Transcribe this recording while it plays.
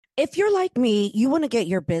If you're like me, you want to get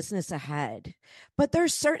your business ahead, but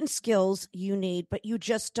there's certain skills you need, but you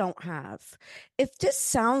just don't have. If this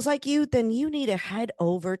sounds like you, then you need to head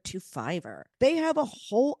over to Fiverr. They have a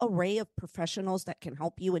whole array of professionals that can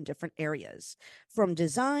help you in different areas, from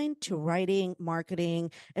design to writing,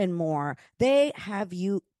 marketing, and more. They have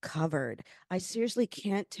you covered. I seriously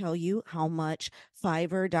can't tell you how much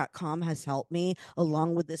Fiverr.com has helped me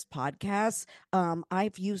along with this podcast.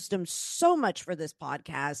 I've used them so much for this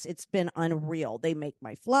podcast. It's been unreal. They make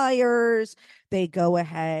my flyers. They go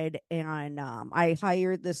ahead and I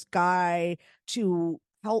hired this guy to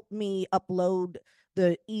help me upload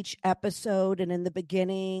the each episode, and in the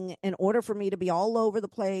beginning, in order for me to be all over the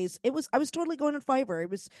place, I was totally going on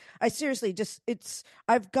Fiverr. I seriously just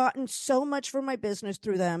I've gotten so much for my business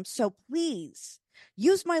through them. So please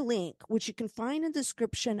use my link, which you can find in the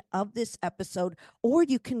description of this episode, or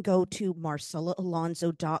you can go to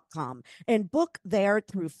marcelaalonso.com and book there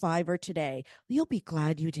through Fiverr today. You'll be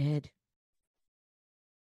glad you did.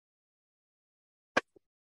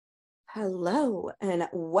 Hello and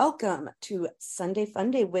welcome to Sunday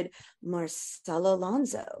Funday with Marcella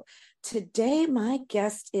Alonso. Today, my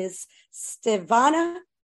guest is Stevona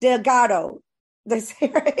Delgado. Did I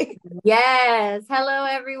say right? Yes. Hello,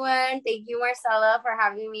 everyone. Thank you, Marcella, for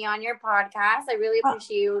having me on your podcast. I really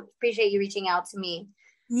appreciate you reaching out to me.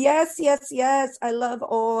 Yes. I love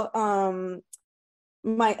all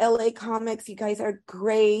my LA comics. You guys are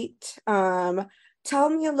great.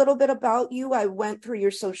 Tell me a little bit about you. I went through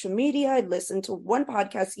your social media. I listened to one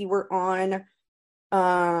podcast you were on.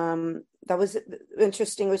 That was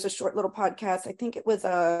interesting. It was a short little podcast. I think it was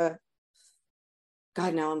God,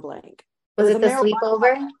 now I'm blank. Was it the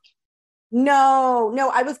sleepover?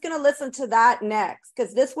 No. I was going to listen to that next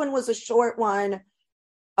because this one was a short one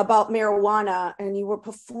about marijuana, and you were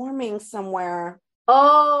performing somewhere.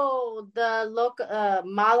 Oh, the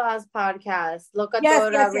Mala's podcast,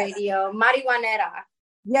 Locatora Radio, Marihuanera.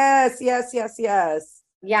 Yes.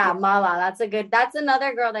 Yeah, Mala. That's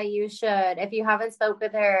another girl that you should, if you haven't spoke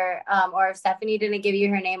with her, or if Stephanie didn't give you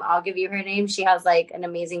her name, I'll give you her name. She has like an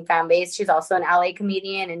amazing fan base. She's also an LA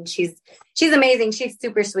comedian, and she's amazing. She's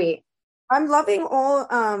super sweet. I'm loving all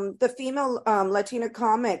the female Latina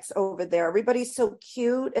comics over there. Everybody's so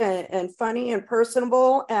cute and funny and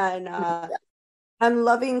personable, and I'm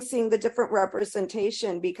loving seeing the different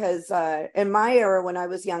representation because in my era when I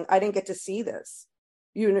was young, I didn't get to see this.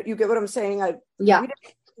 You get what I'm saying? We didn't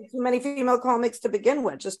see too many female comics to begin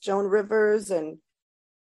with, just Joan Rivers and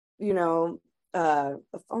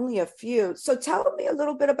only a few. So tell me a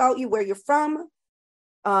little bit about you, where you're from,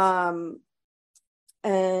 and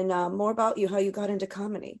more about you, how you got into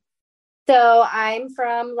comedy. So I'm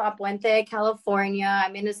from La Puente, California.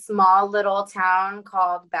 I'm in a small little town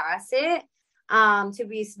called Bassett, to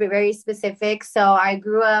be very specific. So I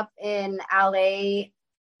grew up in LA,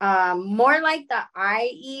 more like the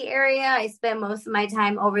IE area. I spent most of my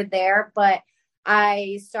time over there, but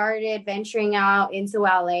I started venturing out into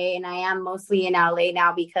LA, and I am mostly in LA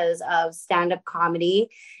now because of stand-up comedy.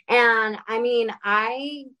 And I mean,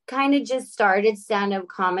 I kind of just started stand-up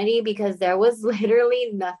comedy because there was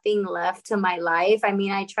literally nothing left to my life. I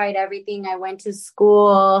mean, I tried everything. I went to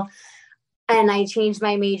school and I changed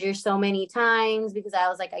my major so many times because I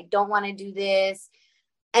was like, I don't want to do this.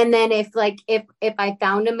 And then if I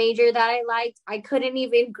found a major that I liked, I couldn't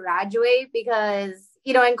even graduate because,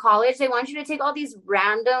 in college, they want you to take all these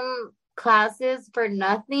random classes for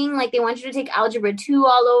nothing. Like they want you to take algebra 2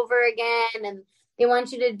 all over again, and they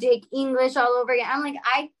want you to take English all over again. I'm like,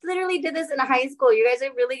 I literally did this in high school. You guys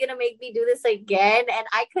are really going to make me do this again? And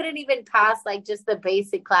I couldn't even pass like just the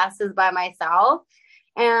basic classes by myself.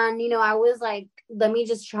 And, I was like, let me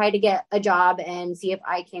just try to get a job and see if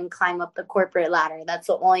I can climb up the corporate ladder. That's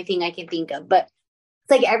the only thing I can think of. But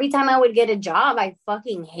it's like every time I would get a job, I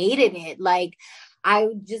fucking hated it. Like, I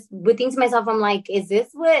just would think to myself, I'm like, is this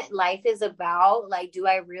what life is about? Like, do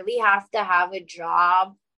I really have to have a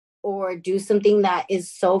job or do something that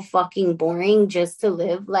is so fucking boring just to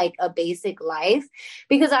live like a basic life?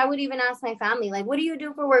 Because I would even ask my family, like, what do you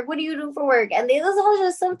do for work? What do you do for work? And it was all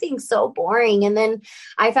just something so boring. And then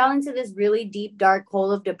I fell into this really deep, dark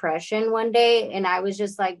hole of depression one day. And I was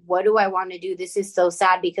just like, what do I want to do? This is so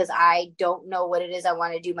sad because I don't know what it is I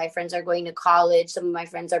want to do. My friends are going to college. Some of my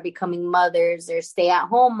friends are becoming mothers. They're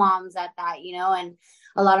stay-at-home moms at that, and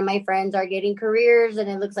a lot of my friends are getting careers and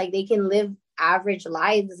it looks like they can live average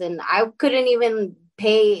lives, and I couldn't even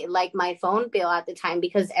pay like my phone bill at the time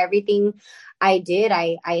because everything I did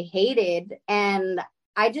I hated. And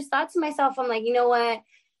I just thought to myself, I'm like, you know what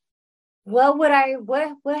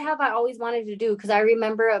have I always wanted to do? Because I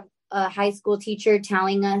remember a high school teacher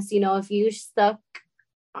telling us, if you stuck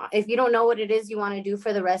if you don't know what it is you want to do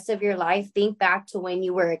for the rest of your life, think back to when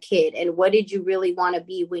you were a kid and what did you really want to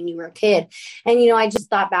be when you were a kid. And, I just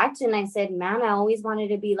thought back to it and I said, man, I always wanted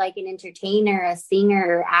to be like an entertainer, a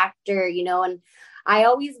singer, actor, and I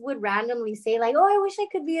always would randomly say like, oh, I wish I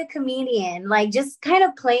could be a comedian, like just kind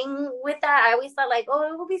of playing with that. I always thought like, oh,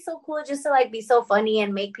 it would be so cool just to like be so funny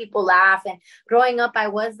and make people laugh. And growing up, I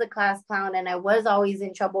was the class clown and I was always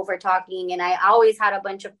in trouble for talking. And I always had a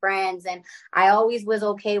bunch of friends and I always was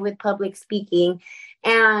okay with public speaking.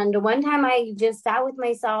 And one time I just sat with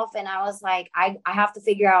myself and I was like, I have to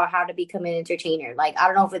figure out how to become an entertainer. Like, I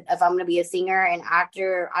don't know if I'm going to be a singer, an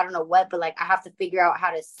actor, I don't know what, but like, I have to figure out how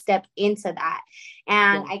to step into that.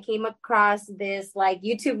 And I came across this like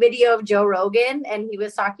YouTube video of Joe Rogan and he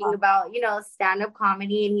was talking about, stand-up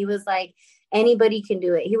comedy. And he was like, anybody can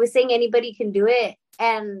do it. He was saying anybody can do it.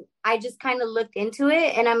 And I just kind of looked into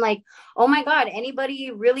it and I'm like, oh my God, anybody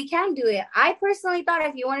really can do it. I personally thought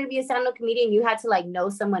if you wanted to be a stand-up comedian, you had to like know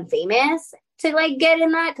someone famous to like get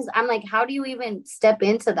in that. Cause I'm like, how do you even step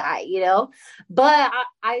into that, But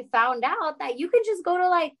I found out that you can just go to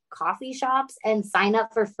like coffee shops and sign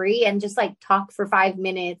up for free and just like talk for 5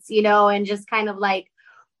 minutes, and just kind of like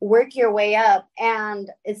work your way up. And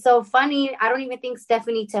it's so funny. I don't even think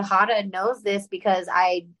Stephanie Tejada knows this because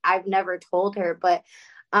I've never told her, but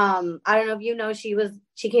I don't know if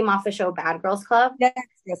she came off the show Bad Girls Club.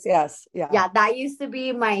 Yes. Yeah, that used to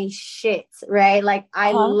be my shit, right? Like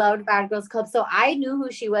I loved Bad Girls Club. So I knew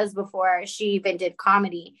who she was before she even did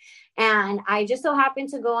comedy. And I just so happened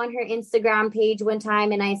to go on her Instagram page one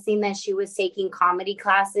time and I seen that she was taking comedy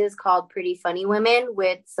classes called Pretty Funny Women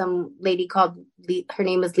with some lady called, her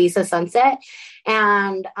name is Lisa Sunset.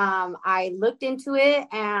 And I looked into it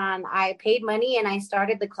and I paid money and I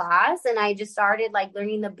started the class and I just started like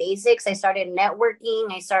learning the basics. I started networking.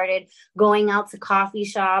 I started going out to coffee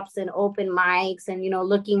shops and open mics and,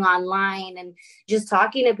 looking online and just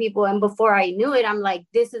talking to people. And before I knew it, I'm like,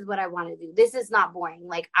 this is what I want to do. This is not boring.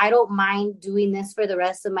 Like, I don't mind doing this for the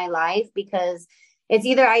rest of my life because it's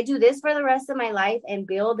either I do this for the rest of my life and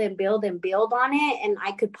build and build and build on it. And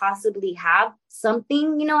I could possibly have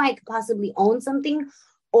something, I could possibly own something,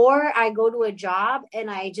 or I go to a job and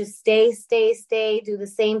I just stay, do the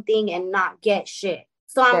same thing and not get shit.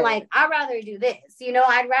 So I'm like, I'd rather do this,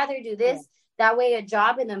 I'd rather do this. Yeah. That way a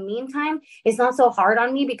job in the meantime, it's not so hard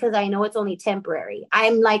on me because I know it's only temporary.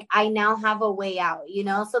 I'm like, I now have a way out,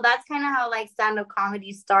 So that's kind of how like stand-up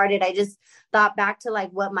comedy started. I just thought back to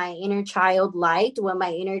like what my inner child liked, what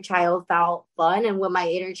my inner child felt fun and what my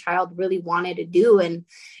inner child really wanted to do. And,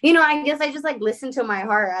 I guess I just like listened to my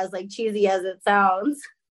heart, as like cheesy as it sounds.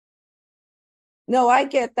 No, I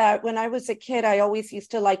get that. When I was a kid, I always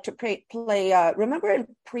used to like to play remember in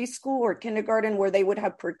preschool or kindergarten where they would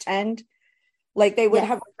have pretend? Like they would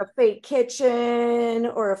have like a fake kitchen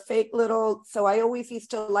or a fake little. So I always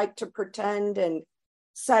used to like to pretend and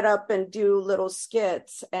set up and do little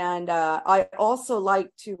skits. And I also like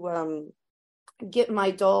to get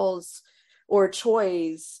my dolls or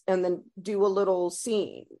toys and then do a little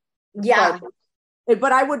scene. Yeah.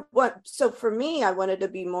 But I would want, so for me, I wanted to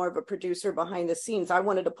be more of a producer behind the scenes. I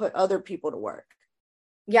wanted to put other people to work.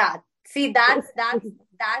 Yeah. See,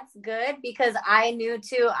 that's good because I knew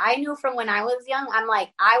from when I was young, I'm like,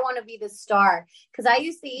 I want to be the star. Cause I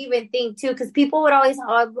used to even think too, cause people would always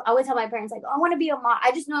tell my parents like, oh, I want to be a mom.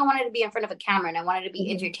 I just knew I wanted to be in front of a camera and I wanted to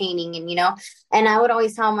be entertaining and, and I would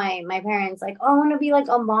always tell my parents like, oh, I want to be like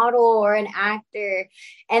a model or an actor.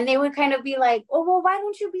 And they would kind of be like, oh, well, why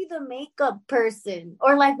don't you be the makeup person?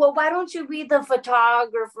 Or like, well, why don't you be the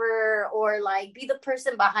photographer or like be the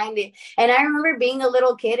person behind it? And I remember being a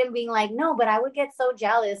little kid and being like, no, but I would get so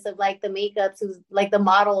jealous of like the makeups who's like the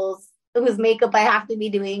models whose makeup I have to be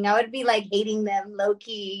doing. I would be like hating them low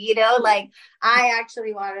key, like I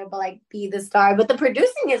actually wanted to like be the star, but the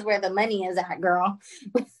producing is where the money is at, girl.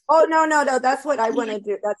 Oh, no. That's what I want to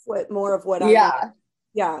do. That's what more of what I want.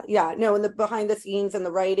 Yeah. No, and the behind the scenes and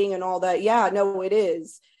the writing and all that. Yeah, no, it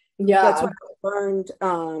is. Yeah. That's what I learned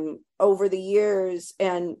over the years.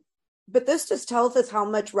 But this just tells us how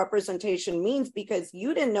much representation means because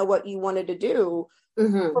you didn't know what you wanted to do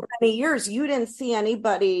for many years. You didn't see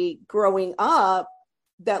anybody growing up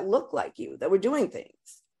that looked like you, that were doing things.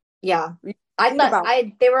 Yeah. I thought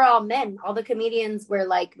they were all men. All the comedians were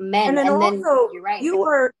like men. And then you're right.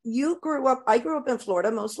 I grew up in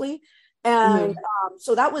Florida mostly. And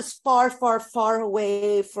so that was far, far, far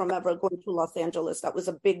away from ever going to Los Angeles. That was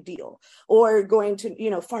a big deal. Or going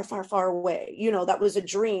to, far, far, far away. That was a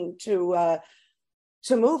dream to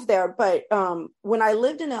move there. But when I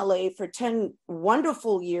lived in LA for 10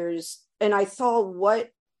 wonderful years and I saw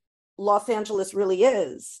what Los Angeles really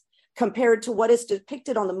is, compared to what is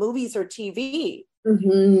depicted on the movies or TV. It's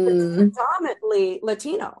Mm-hmm. predominantly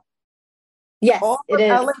Latino. Yes, All it of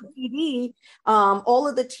is. LAPD, all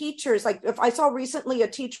of the teachers, like if I saw recently a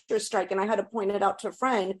teacher strike, and I had to point it out to a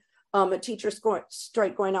friend, a teacher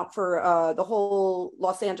strike going out for the whole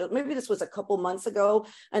Los Angeles, maybe this was a couple months ago.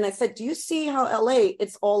 And I said, do you see how LA,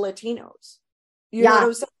 it's all Latinos? You know what Yeah,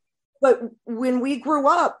 I'm saying? But when we grew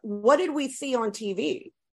up, what did we see on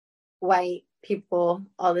TV? white people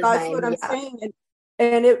all the That's time. what I'm Yeah. saying.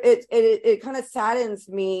 And it kind of saddens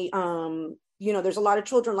me. There's a lot of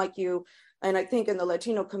children like you. And I think in the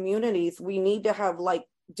Latino communities, we need to have like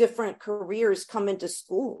different careers come into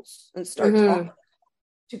schools and start Mm-hmm. talking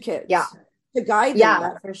to Yeah. kids to guide them Yeah,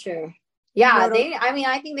 better. for sure. You know Yeah, what I'm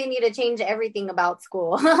I think they need to change everything about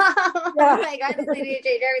school. Yeah. Like, honestly, they need to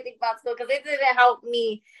change everything about school because it didn't help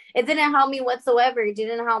me. It didn't help me whatsoever. It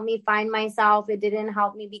didn't help me find myself. It didn't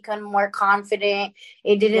help me become more confident.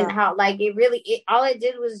 It didn't Yeah. help, like, all it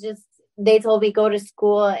did was just, they told me go to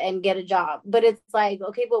school and get a job. But it's like,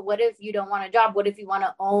 okay, but what if you don't want a job? What if you want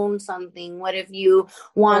to own something? What if you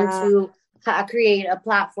want Yeah. to create a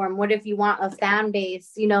platform? What if you want a fan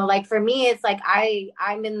base? Like for me, it's like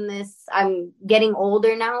I'm getting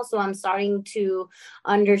older now, so I'm starting to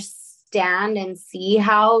understand and see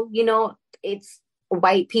how it's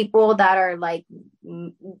white people that are like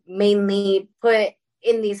mainly put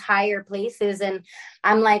in these higher places. And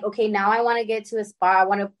I'm like, okay, now I want to get to a spot. I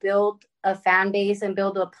want to build a fan base and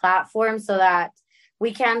build a platform so that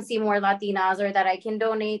we can see more Latinas, or that I can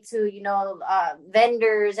donate to,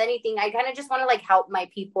 vendors, anything. I kind of just want to like help my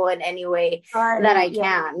people in any way that Right. I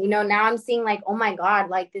Yeah. can. Now I'm seeing like, oh my God,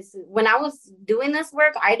 like when I was doing this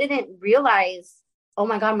work, I didn't realize, oh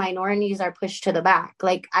my God, minorities are pushed to the back.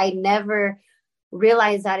 Like I never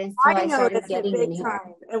realized that until I I started noticed it getting in big here.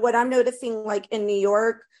 time. And what I'm noticing, like in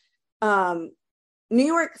um, New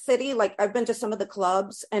York City, like I've been to some of the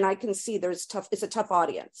clubs and I can see it's a tough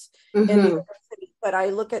audience in New Mm-hmm. York City. But I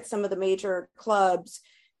look at some of the major clubs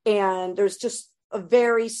and there's just a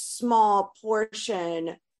very small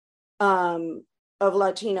portion of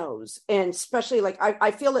Latinos. And especially like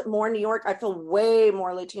I feel it more in New York. I feel way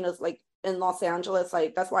more Latinos like in Los Angeles.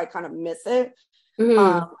 Like that's why I kind of miss it.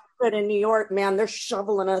 Mm-hmm. But in New York, man, they're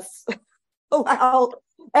shoveling us out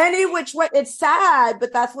any which way. It's sad,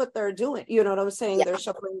 but that's what they're doing. You know what I'm saying? Yeah. They're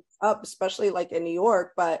shoveling up, especially like in New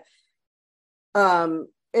York. But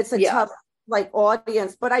it's a Yeah. tough like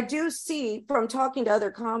audience. But I do see from talking to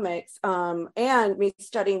other comics and me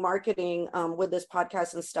studying marketing with this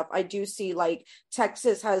podcast and stuff, I do see like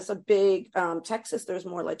Texas has a big Texas, there's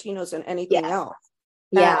more Latinos than anything Yeah. else.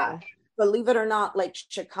 Yeah. Believe it or not, like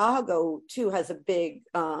Chicago too has a big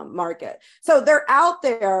market. So they're out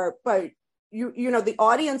there, but you know, the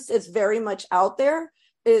audience is very much out there.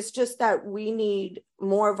 It's just that we need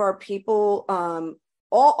more of our people.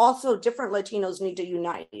 Also different Latinos need to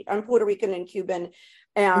unite. I'm Puerto Rican and Cuban,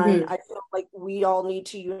 and Mm-hmm. I feel like we all need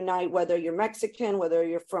to unite, whether you're Mexican, whether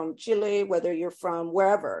you're from Chile, whether you're from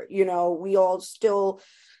wherever, we all still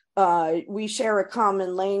we share a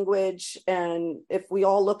common language, and if we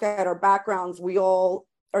all look at our backgrounds, we all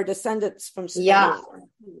are descendants from Yeah.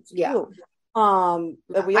 Spanish. Yeah.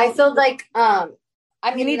 We I all feel like I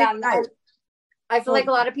we mean need to now unite. I feel like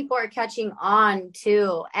So a lot of people are catching on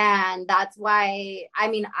too. And that's why, I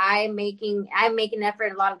mean, I'm making an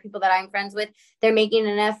effort. A lot of people that I'm friends with, they're making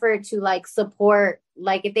an effort to like support,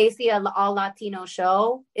 like if they see a all Latino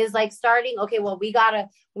show is like starting, okay, well,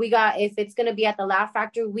 if it's going to be at the Laugh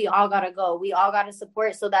Factory, we all got to go. We all got to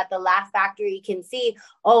support so that the Laugh Factory can see,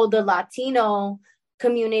 oh, the Latino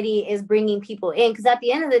community is bringing people in. Because at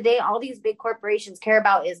the end of the day, all these big corporations care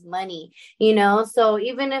about is money, so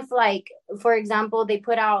even if like, for example, they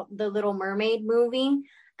put out the Little Mermaid movie,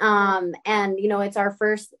 and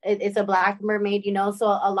it's a Black mermaid, so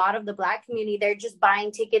a lot of the Black community, they're just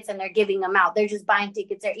buying tickets and they're giving them out. They're just buying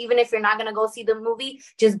tickets there. Even if you're not going to go see the movie,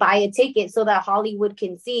 just buy a ticket so that Hollywood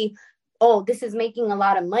can see, oh, this is making a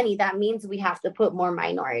lot of money. That means we have to put more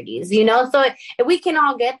minorities, so if we can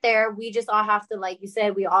all get there, we just all have to, like you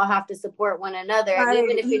said, we all have to support one another. And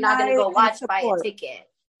even if you're not going to unite go and watch, buy a support. ticket.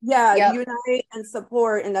 Yeah, Yep. unite and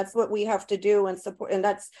support, and that's what we have to do and support. And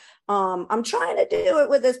that's I'm trying to do it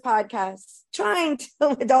with this podcast,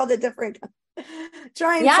 with all the different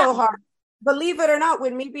trying Yeah. so hard. Believe it or not,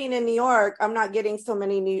 with me being in New York, I'm not getting so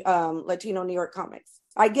many new Latino New York comics.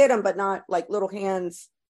 I get them, but not like Little Hands.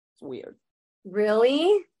 It's weird.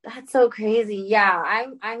 Really? That's so crazy. Yeah,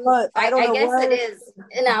 But I don't I know guess it what. is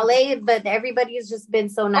in LA, but everybody's just been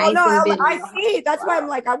so Oh nice no, and been. I see. That's why I'm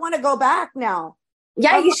like, I want to go back now.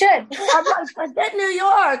 Yeah, I'm you like, should. I'm like, forget New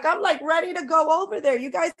York. I'm like ready to go over there. You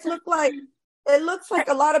guys look like it looks like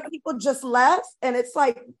a lot of people just left, and it's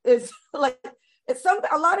like it's some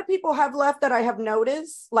a lot of people have left that I have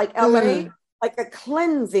noticed, like LA, Mm-hmm. like a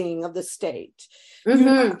cleansing of the state. You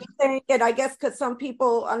know what Mm-hmm. I'm saying? And I guess because some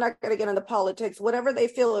people, I'm not going to get into politics, whatever they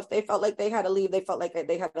feel, if they felt like they had to leave, they felt like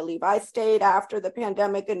they had to leave. I stayed after the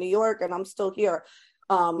pandemic in New York, and I'm still here.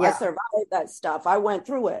 I Yeah. survived that stuff. I went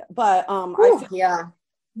through it, but I Ooh, feel, yeah.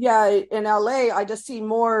 yeah, in LA, I just see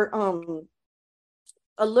more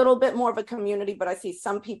a little bit more of a community, but I see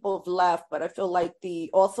some people have left, but I feel like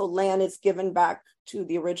the also land is given back to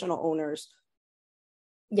the original owners.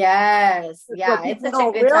 Yes. What Yeah. It's people such a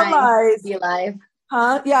don't good time to realize, be alive.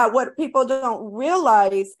 huh? Yeah, what people don't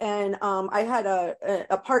realize, and I had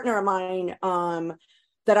a partner of mine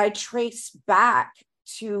that I traced back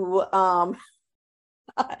to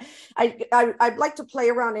I'd like to play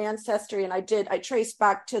around ancestry, and I traced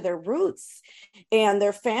back to their roots, and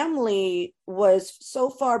their family was so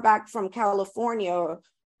far back from California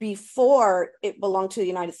before it belonged to the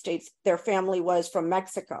United States. Their family was from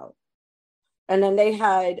Mexico, and then they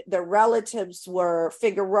had their relatives were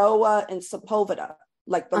Figueroa and Sepulveda,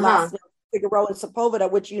 like the Uh-huh. last name Figueroa and Sepulveda,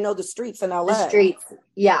 which you know the streets in The LA. streets.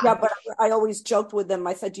 Yeah. Yeah, but I always joked with them.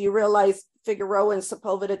 I said, "Do you realize Figueroa and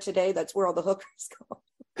Sepulveda today? That's where all the hookers go."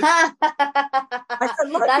 I said,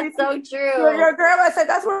 "Look, That's so your true. girl." I said,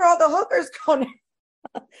 "That's where all the hookers go now."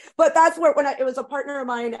 But that's where it was a partner of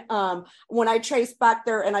mine. When I traced back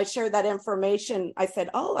there and I shared that information, I said,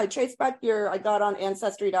 "Oh, I traced back your." I got on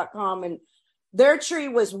ancestry.com, and their tree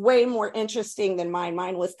was way more interesting than mine.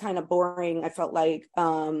 Mine was kind of boring. I felt like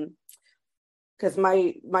because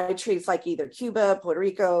my tree's like either Cuba, Puerto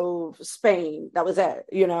Rico, Spain. That was it,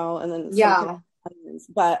 and then some Yeah. Canadians.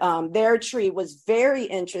 But their tree was very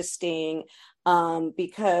interesting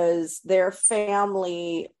because their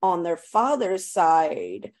family on their father's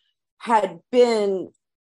side had been,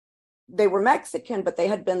 they were Mexican, but they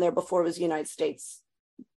had been there before it was the United States.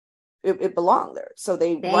 It belonged there. So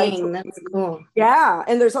they Dang, rightfully, that's cool. yeah.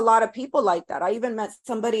 And there's a lot of people like that. I even met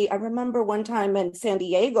somebody, I remember one time in San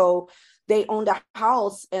Diego, they owned a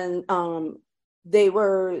house, and they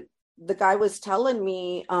were, the guy was telling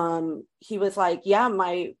me, he was like, yeah,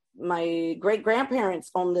 my great grandparents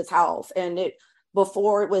owned this house, and it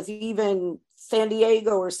before it was even San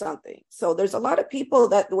Diego or something. So there's a lot of people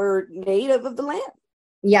that were native of the land.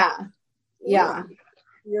 Yeah. Yeah. Yeah.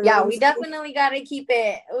 You know Yeah, what I'm we definitely got to keep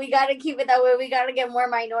it. We got to keep it that way. We got to get more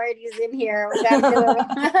minorities in here. We got to do saying?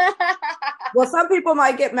 it. Well, some people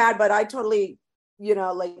might get mad, but I totally,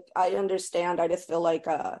 like I understand. I just feel like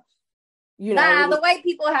we Nah, need, the white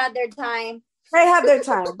people had their time. they had their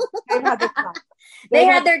time. They had their time. They They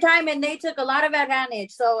had had their time and they took a lot of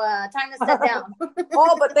advantage. So, time to step down.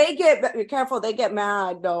 oh, but they get, be careful, they get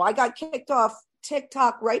mad. No, I got kicked off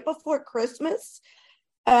TikTok right before Christmas,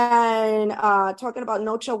 and talking about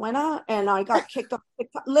Noche Buena, and I got kicked off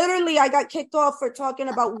TikTok. Literally, I got kicked off for talking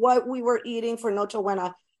about what we were eating for Noche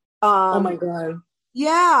Buena. Oh my Um, God.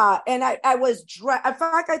 Yeah, and I was in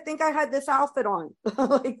fact, I think I had this outfit on,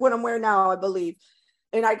 like what I'm wearing now, I believe.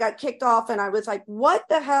 And I got kicked off, and I was like, "What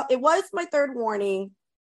the hell?" It was my third warning.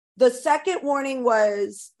 The second warning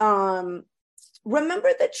was, remember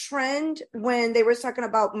the trend when they were talking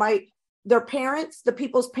about their parents, the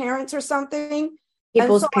people's parents or something, and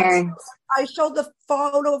People's so parents. I showed the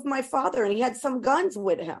photo of my father, and he had some guns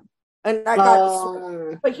with him, and I got,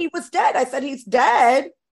 Um, but he was dead. I said he's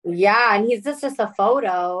dead. yeah, and he's just a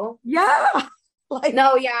photo. Yeah, like.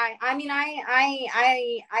 No, yeah. I mean,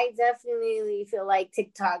 I definitely feel like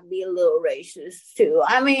TikTok be a little racist too.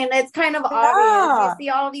 I mean, it's kind of obvious. You Yeah. see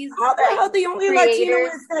all these How the like hell the only Latino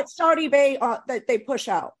creators. is that Shawty Bay that they push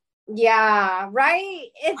out? Yeah, right.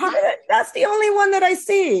 It's That's the only one that I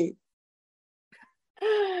see.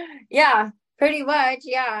 yeah, pretty much.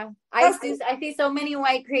 Yeah. That's I see so many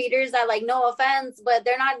white creators that like no offense, but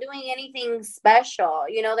they're not doing anything special.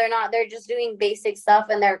 They're just doing basic stuff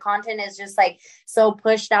and their content is just like so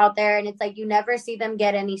pushed out there and it's like you never see them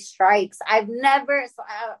get any strikes. I've never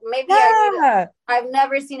yeah. I've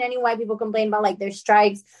never seen any white people complain about like their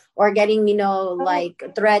strikes or getting, like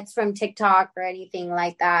threats from TikTok or anything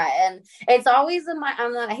like that. And it's always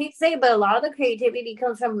I hate to say it, but a lot of the creativity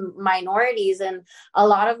comes from minorities and a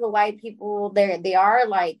lot of the white people they are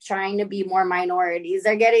like trying to be more minorities.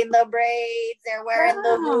 They're getting the braids, they're wearing the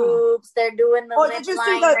Yeah. hoops, they're doing the Oh, lip did you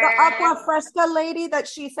see the liner. aqua fresca lady that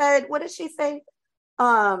she said? What did she say?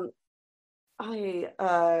 Um, I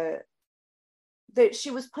that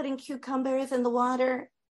she was putting cucumbers in the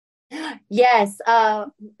water. Yes, spa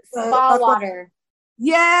Aqua, water.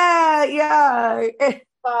 yeah, yeah.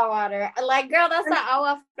 Spa water. Like, girl, that's not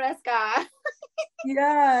agua fresca.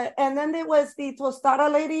 Yeah. And then there was the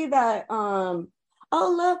tostada lady that oh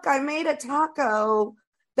look, I made a taco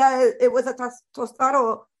that it was a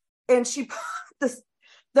tostado and she put this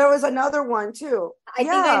there was another one too. I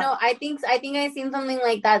think I Yeah. know. I think I seen something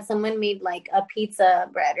like that. Someone made like a pizza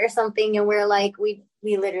bread or something, and we're like, we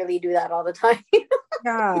literally do that all the time.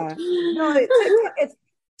 Yeah. No,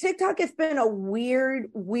 TikTok has been a weird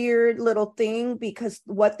little thing because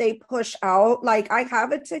what they push out, like I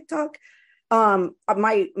have a TikTok,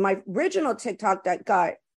 my original TikTok that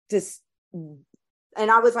got this, and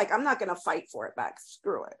I was like, I'm not gonna fight for it back.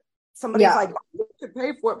 Screw it. Somebody's Yeah, like, you should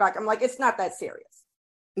pay for it back. I'm like, it's not that serious.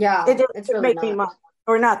 yeah, It didn't it's really make me not. money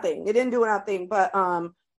or nothing. It didn't do nothing. But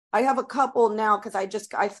I have a couple now because I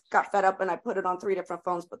got fed up and I put it on 3 different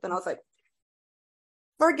phones. But then I was like,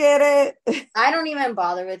 forget it. I don't even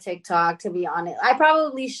bother with TikTok, to be honest. I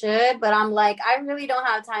probably should, but I'm like, I really don't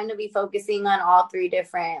have time to be focusing on all three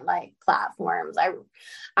different like platforms. I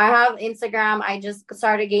have Instagram. I just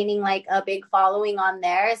started gaining like a big following on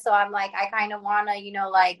there. So I'm like, I kind of want to,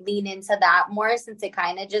 like lean into that more since it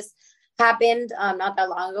kind of just happened not that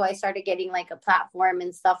long ago. I started getting like a platform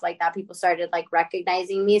and stuff like that. People started like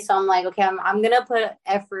recognizing me. So I'm like, okay, I'm gonna put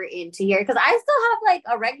effort into here because I still have like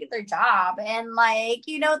a regular job and like,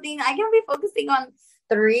 thing I can be focusing on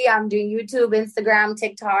three. I'm doing YouTube, Instagram,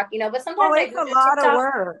 TikTok, but Oh, sometimes I it's do a do lot of TikTok.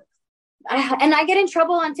 work. And I get in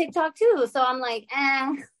trouble on TikTok too. So I'm like,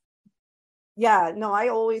 Yeah, no, I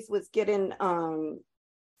always was getting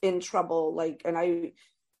in trouble, like, and I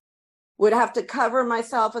would have to cover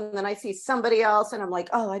myself, and then I see somebody else, and I'm like,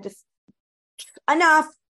 oh, I just enough,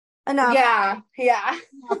 enough, yeah, yeah.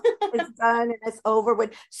 enough. It's done and it's over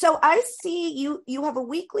with. So I see you have a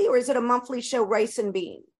weekly or is it a monthly show, Rice and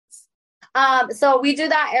Beans? So we do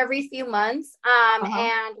that every few months. Uh-huh.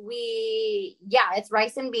 And yeah, it's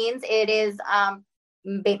rice and beans. It is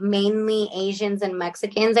mainly Asians and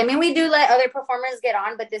Mexicans. I mean, we do let other performers get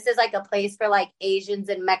on, but this is like a place for like Asians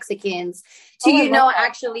and Mexicans to, Oh, I love that.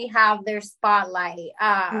 actually have their spotlight.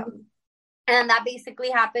 Mhm. And that basically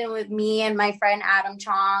happened with me and my friend Adam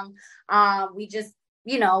Chong. We just,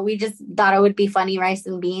 we just thought it would be funny rice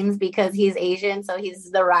and beans because he's Asian, so he's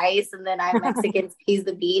the rice, and then I'm Mexican, so he's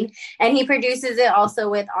the bean. And he produces it also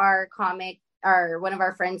with our comic or one of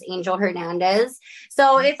our friends, Angel Hernandez.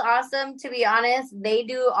 So it's awesome, to be honest. They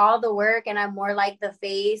do all the work, and I'm more like the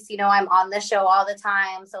face. I'm on the show all the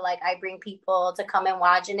time, so like I bring people to come and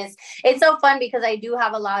watch, and it's so fun because I do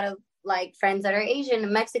have a lot of like friends that are Asian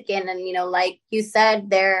and Mexican, and like you said,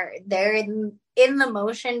 they're in the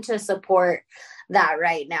motion to support that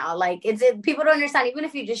right now. Like people don't understand. Even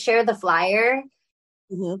if you just share the flyer,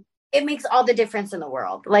 Mhm. it makes all the difference in the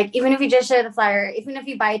world. Like even if you just share the flyer, even if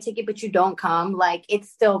you buy a ticket but you don't come, like it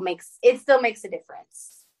still makes a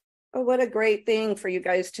difference. Oh, what a great thing for you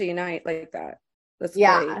guys to unite like that. That's great.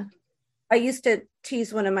 Yeah. I used to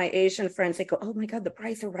tease one of my Asian friends. They go, "Oh my God, the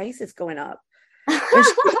price of rice is going up." And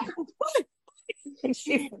she, and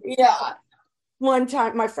she Yeah. one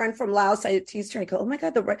time, my friend from Laos, I teased her. I go, "Oh my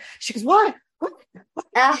God, the rice." She goes, "What? What?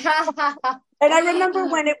 And I remember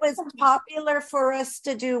when it was popular for us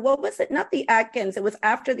to do, what was it? Not the Atkins. It was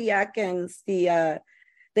after the Atkins, the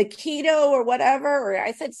keto or whatever. Or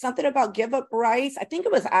I said something about give up rice. I think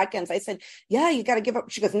it was Atkins. I said, yeah, you got to give up.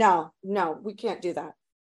 She goes, no, no, we can't do that.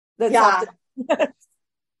 That's off Yeah. the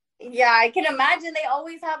Yeah, I can imagine they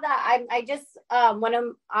always have that. I just one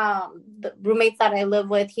of the roommates that I live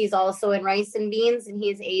with, he's also in rice and beans, and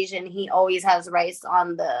he's Asian. He always has rice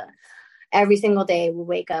on the every single day. We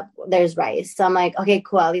wake up, there's rice. So I'm like, okay,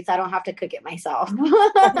 cool. At least I don't have to cook it myself.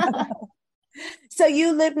 So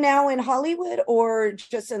you live now in Hollywood or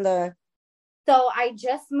just in the So I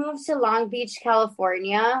just moved to Long Beach,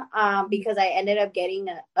 California, because I ended up getting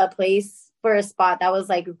a place for a spot that was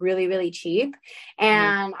like really, really cheap. Mhm.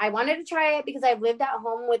 And I wanted to try it because I've lived at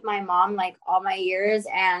home with my mom like all my years.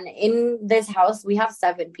 And in this house, we have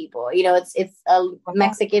 7 people. It's a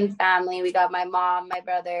Mexican family. We got my mom, my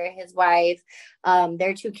brother, his wife,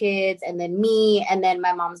 their 2 kids, and then me, and then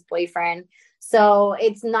my mom's boyfriend. So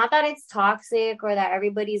it's not that it's toxic or that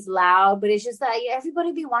everybody's loud, but it's just that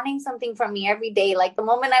everybody be wanting something from me every day. Like the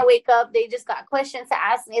moment I wake up, they just got questions to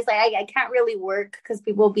ask me. It's like I can't really work because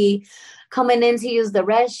people be coming in to use the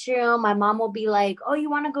restroom. My mom will be like, "Oh,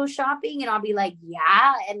 you want to go shopping?" And I'll be like,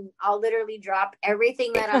 "Yeah." And I'll literally drop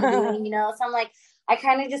everything that I'm doing. So I'm like, I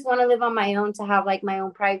kind of just want to live on my own to have like my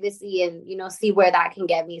own privacy and, see where that can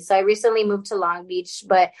get me. So I recently moved to Long Beach,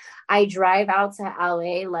 but I drive out to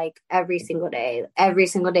LA like every single day. Every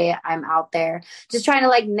single day I'm out there just trying to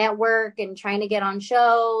like network and trying to get on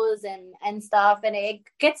shows and stuff. And it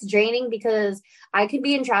gets draining because I could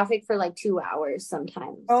be in traffic for like 2 hours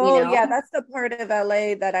sometimes, Oh, yeah, that's the part of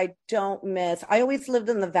LA that I don't miss. I always lived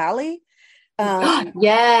in the Valley.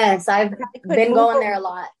 Yes, I've I could been move. going there a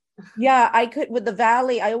lot. Yeah, I could with the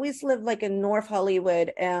Valley. I always lived like in North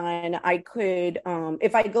Hollywood, and I could,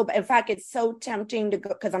 if I go, in fact, it's so tempting to go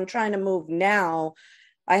because I'm trying to move now.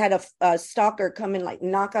 I had a stalker come and like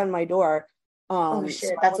knock on my door. Oh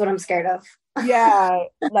shit, that's what I'm scared of. Yeah,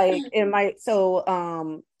 like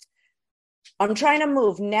I'm trying to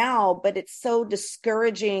move now, but it's so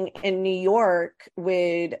discouraging in New York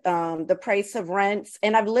with the price of rents.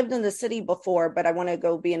 And I've lived in the city before, but I want to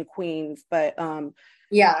go be in Queens. But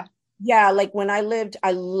yeah. Yeah, like when I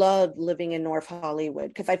loved living in North Hollywood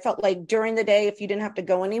because I felt like during the day, if you didn't have to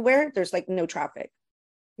go anywhere, there's like no traffic.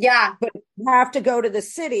 Yeah. But you have to go to the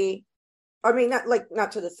city. I mean,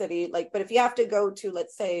 not to the city, like, but if you have to go to,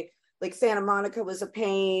 let's say, like Santa Monica was a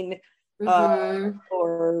pain,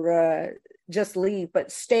 or just leave,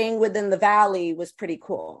 but staying within the valley was pretty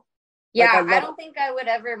cool. Yeah, Like, I don't think I would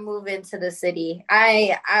ever move into the city.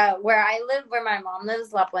 I where I live, where my mom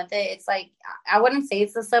lives, La Puente, it's like I wouldn't say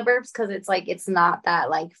it's the suburbs because it's like it's not that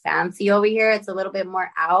like fancy over here. It's a little bit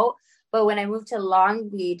more out. But when I moved to Long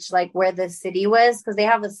Beach, like where the city was, because they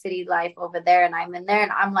have a city life over there, and I'm in there,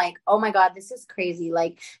 and I'm like, oh my God, this is crazy.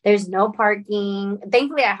 Like, there's no parking.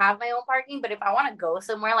 Thankfully, I have my own parking, but if I want to go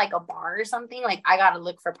somewhere like a bar or something, like I gotta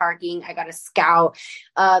look for parking. I gotta scout.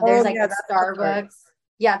 There's like a Starbucks.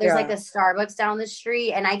 Yeah, there's like a Starbucks down the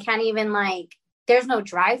street, and I can't even like there's no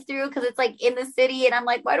drive through because it's like in the city, and I'm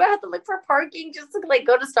like, why do I have to look for parking just to like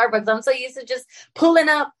go to Starbucks? I'm so used to just pulling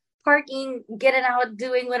up, parking, getting out,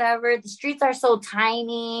 doing whatever. The streets are so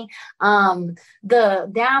tiny.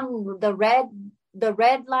 The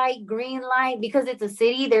red light, green light, because it's a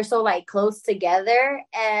city, they're so like close together,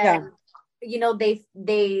 and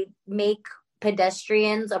they make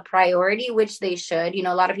pedestrians a priority, which they should.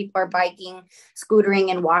 A lot of people are biking,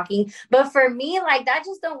 scootering, and walking. But for me, like that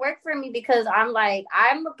just don't work for me because I'm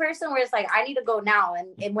a person where it's like I need to go now.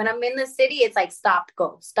 And when I'm in the city, it's like stop,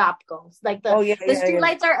 go, stop, go. Like the street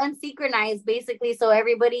lights are unsynchronized basically, so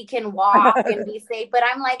everybody can walk and be safe. But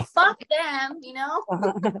I'm like, fuck them,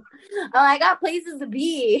 I got places to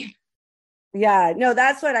be. Yeah, no,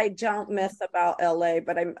 that's what I don't miss about LA,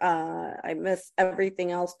 but I miss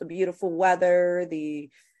everything else, the beautiful weather, the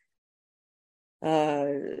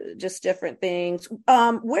just different things.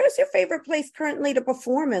 Where's your favorite place currently to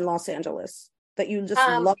perform in Los Angeles that you just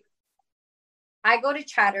love? I go to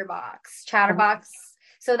Chatterbox.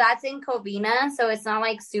 So that's in Covina. So it's not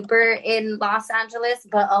like super in Los Angeles,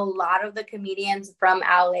 but a lot of the comedians from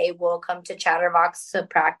LA will come to Chatterbox to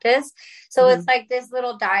practice. So it's like this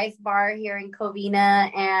little dive bar here in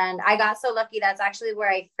Covina. And I got so lucky. That's actually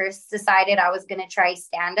where I first decided I was going to try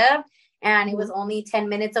stand up. And it was only 10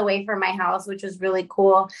 minutes away from my house, which was really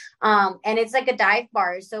cool. And it's like a dive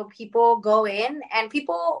bar. So people go in and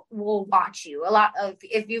people will watch you.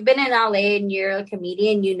 If you've been in LA and you're a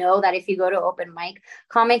comedian, you know that if you go to open mic,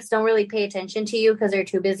 comics don't really pay attention to you because they're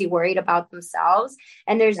too busy worried about themselves.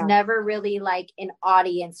 And there's never really like an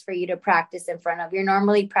audience for you to practice in front of. You're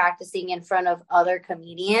normally practicing in front of other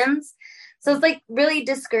comedians. So it's like really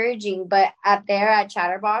discouraging, but at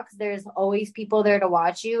Chatterbox, there's always people there to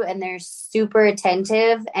watch you and they're super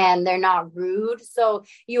attentive and they're not rude. So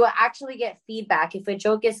you actually get feedback. If a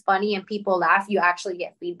joke is funny and people laugh, you actually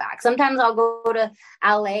get feedback. Sometimes I'll go to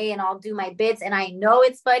LA and I'll do my bits and I know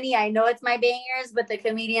it's funny. I know it's my bangers, but the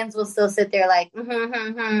comedians will still sit there like, like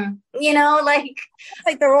it's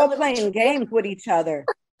like they're all playing games with each other.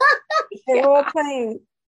 They're all playing.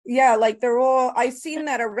 Yeah, like they're all, I've seen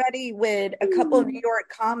that already with a couple of New York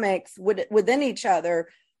comics within each other.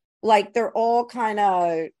 Like they're all kind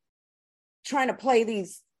of trying to play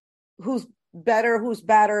these who's better, who's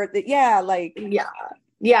better. Yeah. Like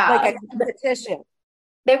a competition.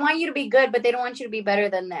 They want you to be good, but they don't want you to be better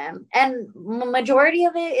than them. And majority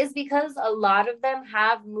of it is because a lot of them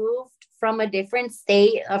have moved from a different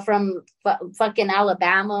state, from fucking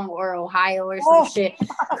Alabama or Ohio or some shit,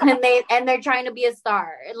 and they're trying to be a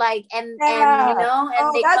star, like and they come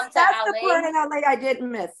to that's LA. The part in LA I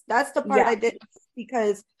didn't miss. That's the part I didn't miss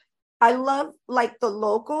because I love like the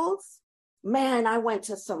locals. man, I went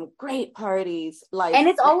to some great parties. Like, and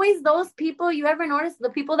it's always those people. You ever notice the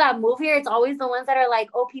people that move here? It's always the ones that are like,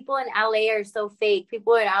 oh, people in LA are so fake.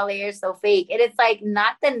 People in LA are so fake. And it's like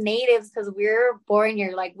not the natives, because we're born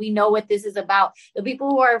here. Like, we know what this is about. The people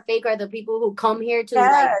who are fake are the people who come here to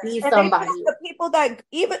like be and somebody. the people that,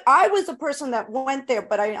 even I was a person that went there,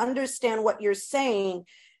 but I understand what you're saying.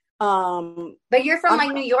 But you're from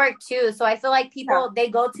like New York too, so I feel like people they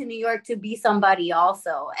go to New York to be somebody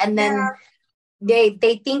also, and then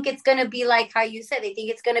they think it's gonna be like how you said. They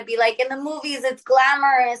think it's gonna be like in the movies, it's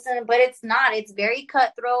glamorous, but it's not. It's very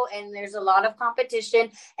cutthroat, and there's a lot of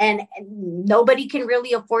competition, and nobody can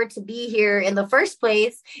really afford to be here in the first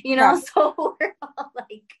place, you know. So we're all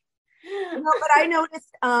like, no, but I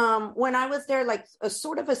noticed when I was there, like a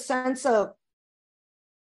sort of a sense of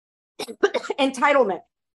entitlement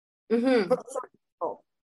for certain people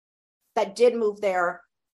that did move there.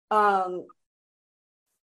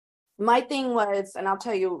 My thing was, and I'll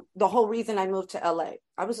tell you the whole reason I moved to LA.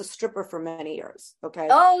 I was a stripper for many years. Okay.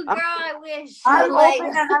 Oh, girl, I wish. I'm open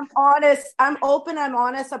and I'm honest. I'm open. I'm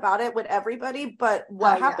honest about it with everybody. But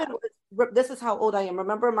what happened was, this is how old I am.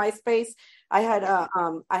 Remember MySpace? I had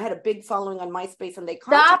a big following on MySpace, and they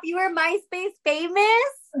stop. You were MySpace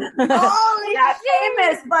famous. Oh yeah,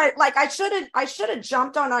 famous. But like, I should have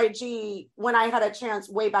jumped on IG when I had a chance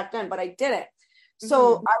way back then, but I didn't.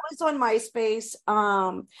 So I was on MySpace,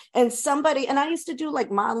 and somebody, and I used to do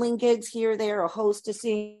like modeling gigs here, there, or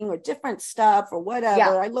hostessing or different stuff or whatever.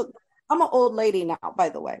 Yeah. I'm an old lady now, by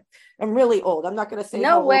the way. I'm really old. I'm not going to say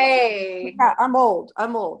no way. Yeah, I'm old.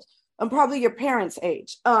 I'm probably your parents'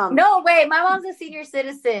 age. No way. My mom's a senior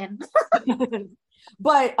citizen.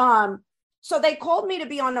 But so they called me to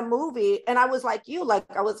be on a movie, and I was like you, like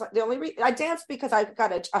I was the only reason I danced because I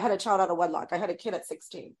had a child out of wedlock. I had a kid at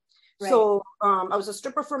 16. Right. So I was a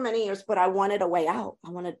stripper for many years, but I wanted a way out. I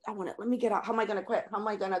wanted, let me get out. How am I going to quit? How am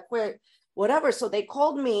I going to quit? Whatever. So they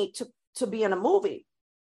called me to be in a movie,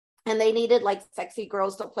 and they needed like sexy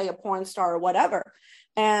girls to play a porn star or whatever.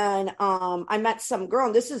 And I met some girl,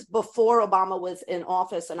 and this is before Obama was in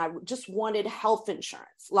office, and I just wanted health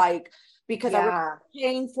insurance, like, because I was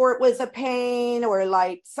paying for it was a pain, or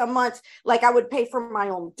like some months, like I would pay for my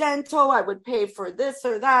own dental. I would pay for this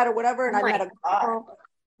or that or whatever. And I met a girl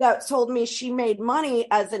that told me she made money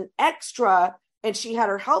as an extra, and she had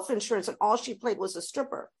her health insurance, and all she played was a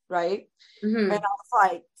stripper, right? And I was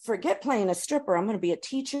like, forget playing a stripper. I'm going to be a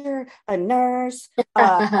teacher, a nurse,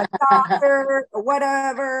 a doctor, or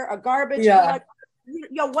whatever, a garbage truck,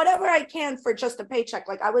 whatever I can for just a paycheck.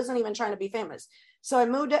 Like, I wasn't even trying to be famous. So I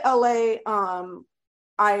moved to LA.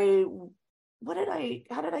 How did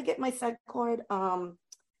I get my SAG card?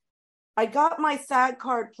 I got my SAG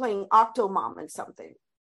card playing Octomom in something.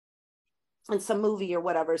 In some movie or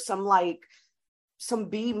whatever, some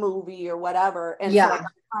B movie or whatever. And so I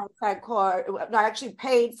got my SAG card. I actually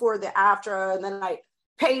paid for the AFTRA, and then I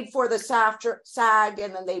paid for the SAG,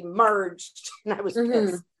 and then they merged, and I was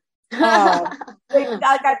pissed.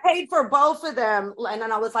 I paid for both of them, and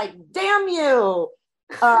then I was like, damn you.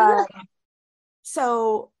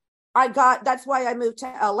 So that's why I moved to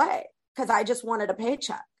LA, because I just wanted a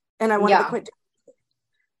paycheck, and I wanted to quit.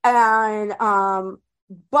 And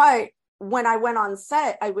but when I went on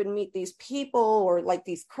set, I would meet these people, or like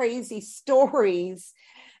these crazy stories,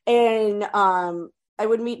 and I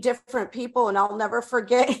would meet different people, and I'll never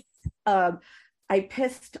forget. I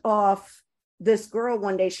pissed off this girl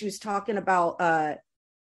one day. She was talking about I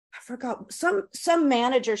forgot some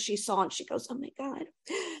manager she saw, and she goes, "Oh my God,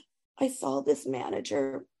 I saw this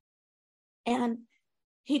manager, and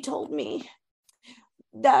he told me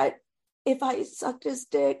that if I sucked his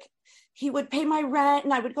dick, he would pay my rent,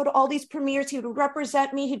 and I would go to all these premieres. He would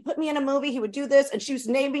represent me. He'd put me in a movie. He would do this." And she was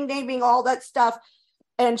naming all that stuff.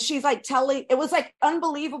 And she's like it was like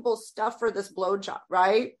unbelievable stuff for this blowjob,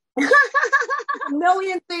 right? A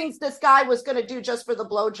million things this guy was going to do just for the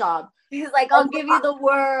blowjob. He's like, I'll give you the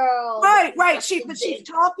world. Right. She's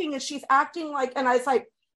talking, and she's acting like, and I was like,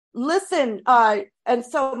 listen. And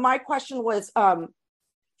so my question was,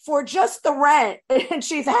 for just the rent, and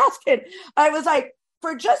she's asking, I was like,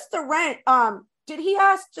 for just the rent, did he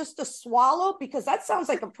ask just to swallow? Because that sounds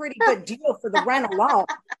like a pretty good deal for the rent alone.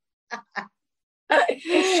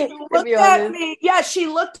 She looked at me. Yeah, she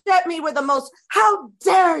looked at me with the most, how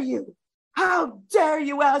dare you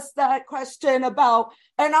ask that question about,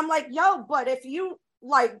 and I'm like, yo, but if you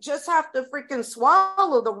like just have to freaking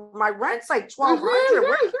swallow my rent's like $1,200.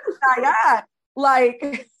 Where's this guy at?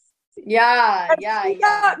 Like, yeah. He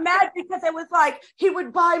got mad because it was like he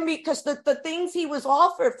would buy me, because the things he was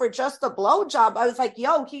offered for just a blowjob, I was like,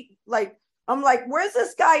 yo, I'm like, where's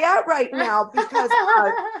this guy at right now? Because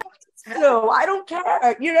too. I don't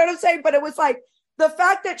care. You know what I'm saying? But it was like the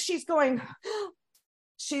fact that she's going,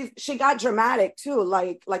 she got dramatic too,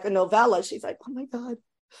 like a novella. She's like, oh my God.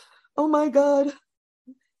 Oh my God.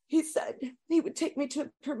 He said he would take me to a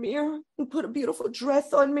premiere and put a beautiful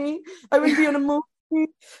dress on me. I would be in a movie.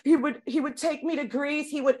 He would take me to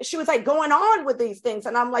Greece. She was like going on with these things.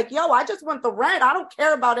 And I'm like, yo, I just want the rent. I don't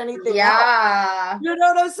care about anything else. You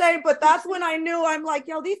know what I'm saying? But that's when I knew, I'm like,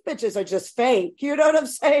 yo, these bitches are just fake. You know what I'm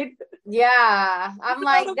saying? Yeah. I'm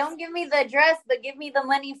like, don't give me the dress, but give me the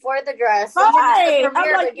money for the dress. Right. Don't give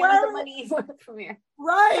me the premiere, I'm like, but give me the money for the premiere.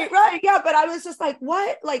 Right. Yeah. But I was just like,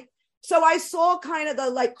 what? Like, so I saw kind of the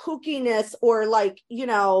like kookiness or like, you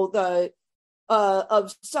know, the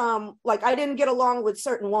of some, like, I didn't get along with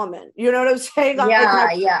certain women. You know what I'm saying?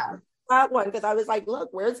 Yeah. That one, because I was like, look,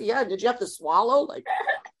 where's he at? Did you have to swallow? Like,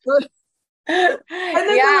 and then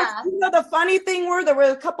there was, you know, the funny thing there were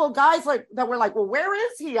a couple of guys like that were like, well, where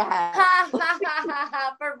is he at?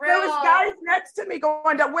 For real. There was guys next to me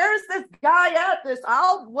going, where's this guy at?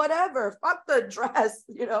 Whatever, fuck the dress,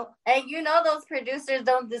 you know. And you know those producers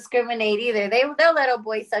don't discriminate either. They'll let a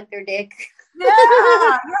boy suck their dick.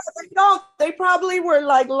 Yeah, they don't. They probably were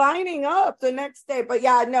like lining up the next day. But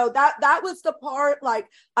yeah, no, that was the part. Like,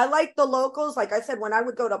 I like the locals. Like I said, when I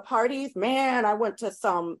would go to parties, man, I went to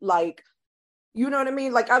some like, you know what I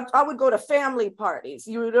mean? Like I would go to family parties.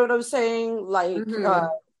 You know what I'm saying? Like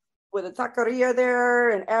with a taqueria there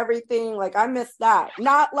and everything. Like I miss that.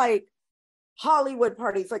 Not like Hollywood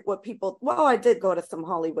parties, like what people. Well, I did go to some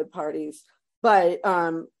Hollywood parties. But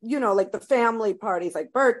you know, like the family parties,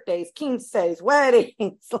 like birthdays, quinces,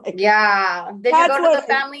 weddings. Like, yeah. Did you go to the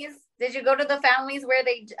families? Did you go to the families where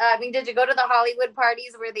they? Did you go to the Hollywood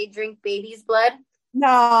parties where they drink baby's blood?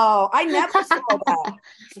 No, I never saw that.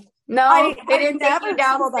 No, they didn't take you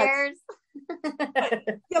downstairs.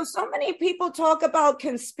 You know, so many people talk about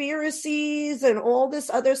conspiracies and all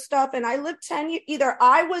this other stuff, and I lived 10 years. Either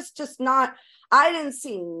I was just not. I didn't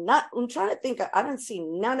see I'm trying to think. I didn't see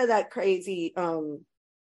none of that crazy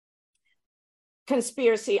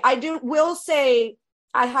conspiracy. Will say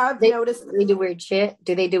I have noticed. They do weird shit.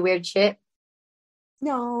 Do they do weird shit?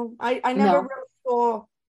 No, I never really saw.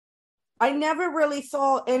 I never really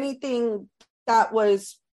saw anything that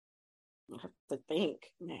was. I have to think,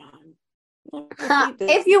 man.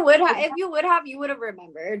 If you would have, you would have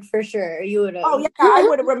remembered for sure. You would have. Oh yeah, I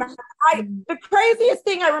would have remembered. The craziest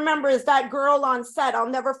thing I remember is that girl on set. I'll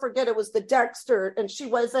never forget. It was the Dexter, and she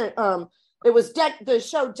wasn't. It was the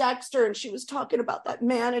show Dexter, and she was talking about that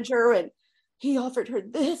manager, and he offered her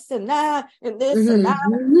this and that, and this and that,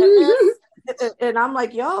 and this, and I'm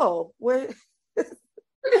like, yo, where?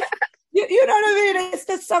 you know what I mean? It's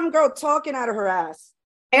just some girl talking out of her ass.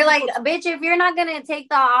 You're like, bitch, if you're not going to take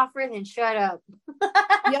the offer, then shut up.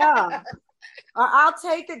 Yeah. I'll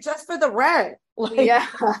take it just for the rent. Like, yeah.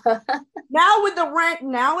 Now with the rent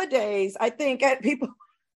nowadays, I think people.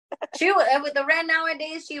 With the rent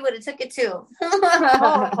nowadays, she would have took it too.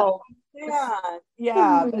 Oh,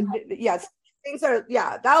 yeah. But, yes. Things are,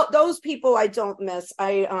 those people I don't miss.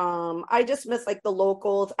 I just miss like the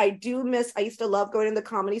locals. I used to love going to the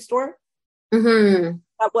Comedy Store. Mm-hmm.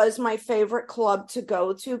 That was my favorite club to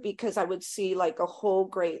go to because I would see like a whole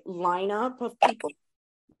great lineup of people.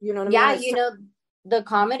 You know what I mean? Yeah, you know, the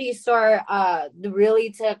Comedy Store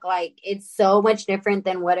really took like, it's so much different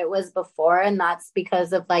than what it was before. And that's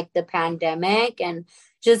because of like the pandemic and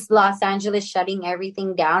just Los Angeles shutting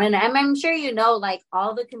everything down. And I'm sure you know, like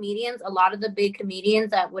all the comedians, a lot of the big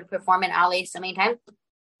comedians that would perform in LA so many times,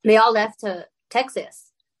 they all left to Texas.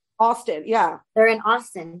 Austin, yeah. They're in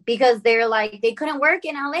Austin because they're like, they couldn't work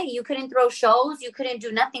in LA. You couldn't throw shows. You couldn't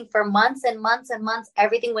do nothing for months and months and months.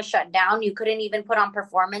 Everything was shut down. You couldn't even put on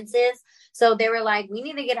performances. So they were like, we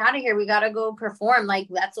need to get out of here. We got to go perform. Like,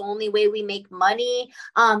 that's the only way we make money.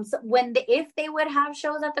 So if they would have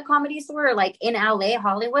shows at the Comedy Store, like in LA,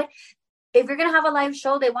 Hollywood, if you're going to have a live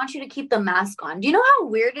show, they want you to keep the mask on. Do you know how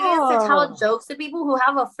weird it is to tell jokes to people who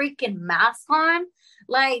have a freaking mask on?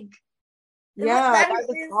 Like, yeah, that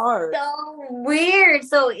is hard. So weird.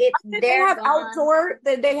 So they have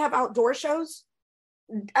outdoor shows.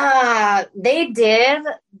 They did,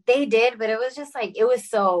 but it was just like,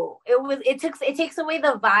 it takes away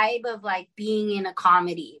the vibe of like being in a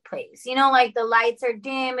comedy place, you know, like the lights are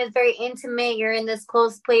dim, it's very intimate, you're in this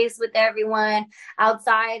close place with everyone.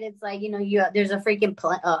 Outside it's like, you know, there's a freaking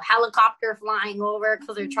helicopter flying over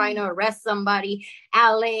because they're trying to arrest somebody.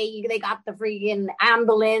 LA, they got the freaking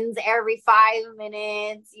ambulance every 5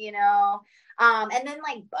 minutes, you know. And then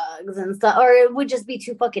like bugs and stuff, or it would just be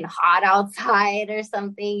too fucking hot outside or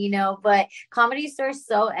something, you know. But Comedy Store's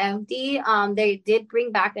so empty. They did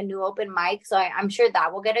bring back a new open mic, so I'm sure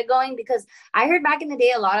that will get it going, because I heard back in the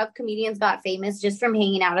day a lot of comedians got famous just from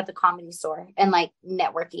hanging out at the Comedy Store and like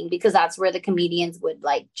networking, because that's where the comedians would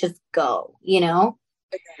like just go, you know.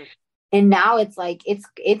 And now it's like it's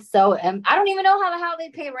so I don't even know how the hell they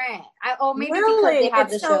pay rent. Maybe because they Really?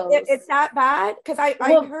 have the shows. It's that bad? Because I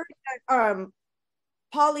Well, heard that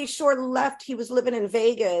Pauly Shore left. He was living in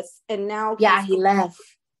Vegas, and now yeah, he left.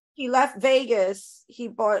 he left Vegas. He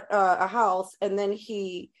bought a house, and then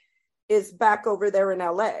he is back over there in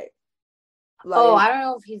LA. Oh, Like, I don't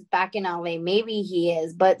know if he's back in LA. Maybe he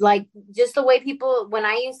is, but like just the way people, when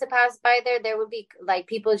I used to pass by there, there would be like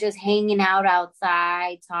people just hanging out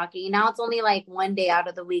outside talking. Now it's only like one day out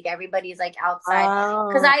of the week. Everybody's like outside.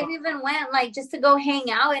 Cause oh, I've even went like just to go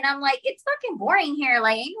hang out, and I'm like, it's fucking boring here.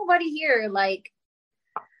 Like ain't nobody here. Like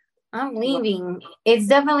I'm leaving. It's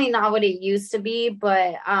definitely not what it used to be,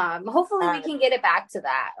 but hopefully we can get it back to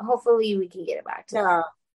that. Hopefully we can get it back to that. yeah,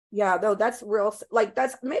 yeah. No, that's real. Like,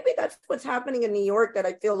 that's what's happening in New York. That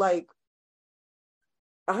I feel like,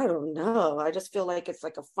 I don't know. I just feel like it's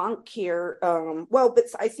like a funk here. Well, but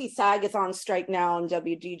I see SAG is on strike now, and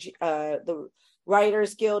WDG, the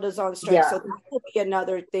Writers Guild is on strike. Yeah. So that will be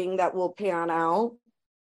another thing that will pan out.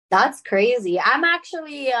 That's crazy. I'm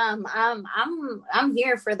actually I'm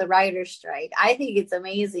here for the writer's strike. I think it's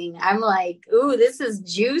amazing. I'm like, ooh, this is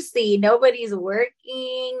juicy. Nobody's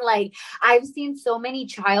working. Like I've seen so many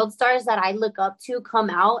child stars that I look up to come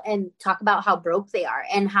out and talk about how broke they are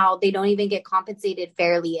and how they don't even get compensated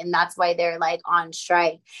fairly, and that's why they're like on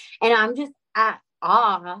strike. And I'm just at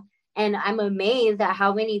awe. And I'm amazed at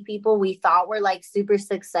how many people we thought were like super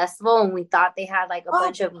successful and we thought they had like a Oh,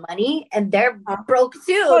 bunch of money, and they're broke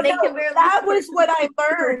too. well, They no, can barely that afford was what I food.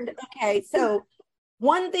 learned. Okay, so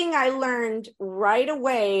one thing I learned right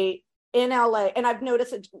away in LA, and I've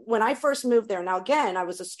noticed it when I first moved there. Now, again, I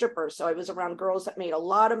was a stripper, so I was around girls that made a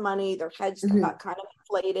lot of money. Their heads Mhm. got kind of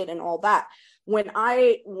inflated and all that. When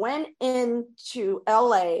I went into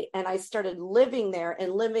LA and I started living there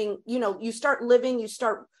and living, you start living,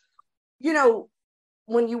 you know,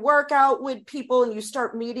 when you work out with people and you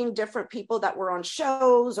start meeting different people that were on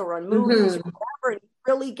shows or on movies or Mhm. whatever, and you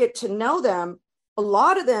really get to know them, a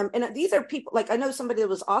lot of them, and these are people, like I know somebody that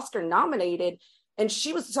was Oscar nominated, and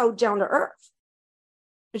she was so down to earth.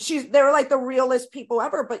 And they were like the realest people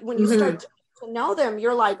ever. But when you Mhm. start to know them,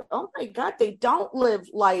 you're like, oh my God, they don't live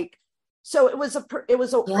like. So it was a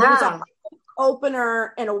Yeah.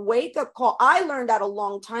 opener and a wake up call. I learned that a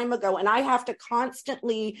long time ago, and I have to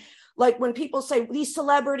constantly, like when people say these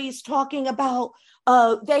celebrities talking about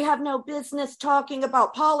they have no business talking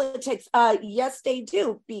about politics. Yes, they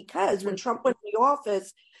do, because when Mhm. Trump went in the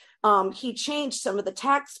office, he changed some of the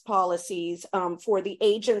tax policies for the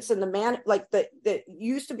agents and the man, like the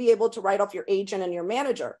used to be able to write off your agent and your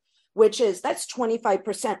manager, that's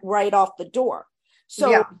 25% right off the door. So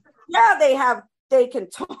Yeah. yeah, they can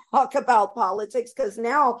talk about politics because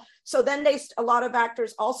now, so then a lot of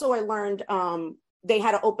actors also, I learned they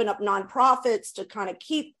had to open up nonprofits to kind of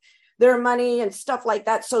keep their money and stuff like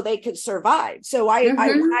that so they could survive. So it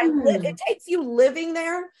Mhm. takes you living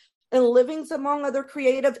there and living among other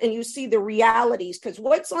creatives, and you see the realities, because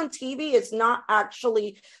what's on TV is not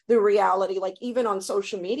actually the reality, like even on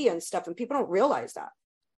social media and stuff, and people don't realize that.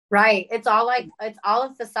 Right. It's all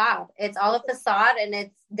a facade. It's all a facade, and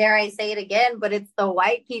it's, dare I say it again, but it's the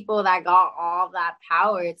white people that got all that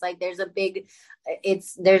power. It's like there's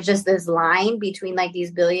just this line between like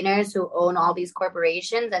these billionaires who own all these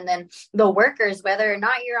corporations, and then the workers, whether or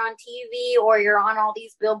not you're on TV or you're on all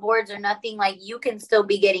these billboards or nothing, like you can still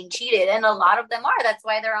be getting cheated. And a lot of them are. That's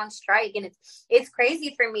why they're on strike. And it's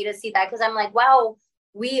crazy for me to see that, because I'm like, wow,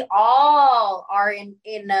 we all are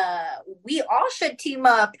we all should team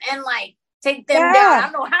up and like take them down. Yeah. I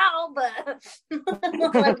don't know how,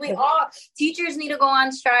 but like we all, teachers need to go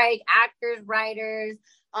on strike, actors, writers.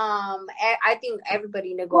 I think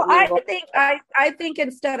everybody Well, need to go. I think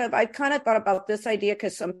instead of, I kind of thought about this idea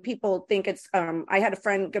because some people think it's I had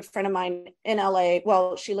good friend of mine in LA.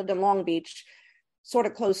 Well, she lived in Long Beach, sort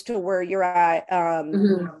of close to where you're at,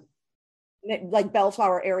 Mhm. like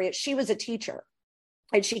Bellflower area. She was a teacher,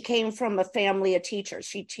 and she came from a family of teachers.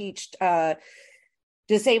 She taught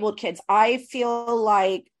disabled kids. I feel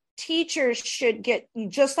like teachers should get,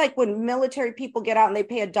 just like when military people get out and they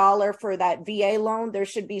pay $1 for that VA loan, there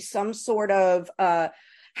should be some sort of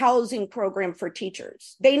housing program for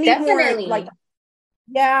teachers. They need more, like, Definitely.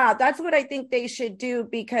 yeah, that's what I think they should do,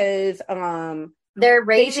 because They're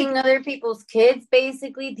They should. raising other people's kids,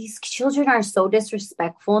 basically. These children are so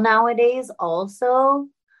disrespectful nowadays, also.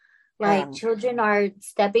 Like, Yeah. children are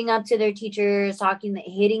stepping up to their teachers, talking,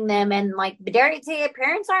 hitting them, and like, dare I say it,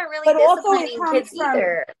 parents aren't really But disciplining kids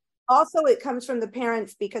either. also it comes from the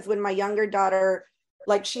parents, because when my younger daughter,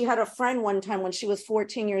 like, she had a friend one time when she was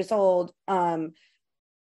 14 years old,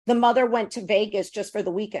 the mother went to Vegas just for the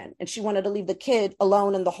weekend, and she wanted to leave the kid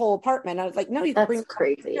alone in the whole apartment. I was like, no, you can That's bring her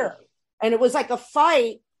crazy. here. And it was like a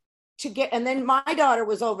fight to get, and then my daughter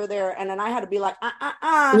was over there, and then I had to be like,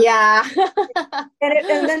 Yeah.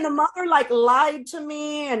 and then the mother like lied to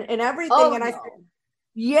me and everything. Oh And I said, no.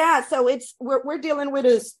 yeah, so it's we're dealing with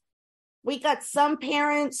is, we got some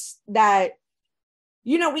parents that,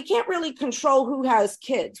 we can't really control who has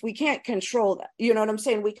kids. We can't control that. You know what I'm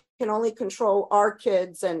saying? We can only control our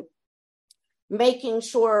kids and making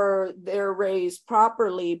sure they're raised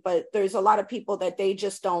properly. But there's a lot of people that they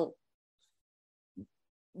just don't,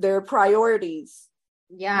 their priorities,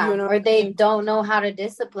 Yeah, what or I they mean? don't know how to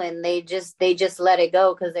discipline. They just let it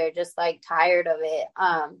go because they're just like tired of it.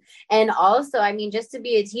 And also, I mean, just to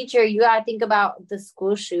be a teacher, you gotta think about the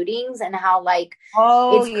school shootings and how like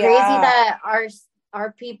Oh it's crazy yeah. that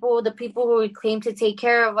our people, the people who claim to take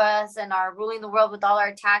care of us and are ruling the world with all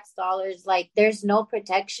our tax dollars, like there's no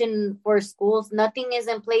protection for schools. Nothing is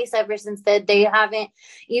in place ever since that. They haven't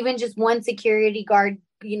even just one security guard,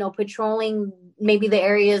 patrolling maybe the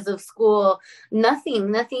areas of school.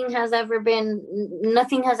 Nothing has ever been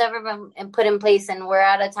put in place, and we're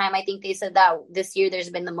at a time, I think they said that this year there's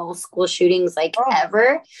been the most school shootings like Oh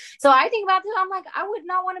ever. So I think about this, I'm like, I would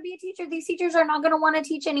not want to be a teacher. These teachers are not going to want to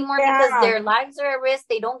teach anymore because yeah. their lives are at risk.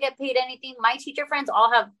 They don't get paid anything. My teacher friends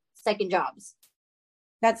all have second jobs,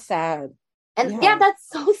 That's sad. and yeah, Yeah. that's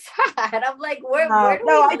so sad. I'm like, where do No, we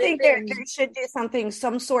I live think there in? should do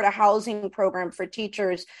some sort of housing program for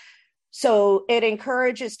teachers. So it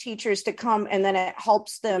encourages teachers to come, and then it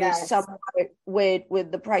helps them Yes. somewhat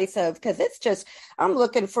with the price of, because it's just, I'm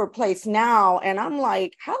looking for a place now, and I'm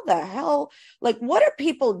like, how the hell, like, what are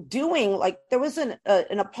people doing? Like, there was an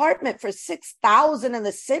apartment for 6,000 in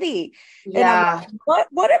the city, and I'm Yeah. like,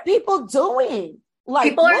 what are people doing? Like,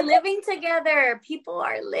 People are what? living together. People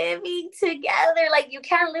are living together. Like, you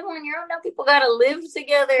can't live on your own now. People gotta live Like,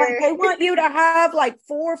 together. they want you to have like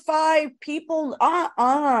 4 or 5 people.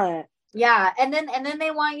 Yeah, and then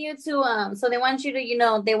they want you to so they want you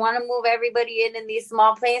to, they want to move everybody in these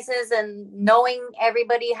small places, and knowing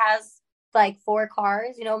everybody has like 4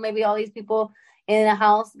 cars, maybe all these people in a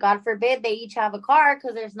house, God forbid, they each have a car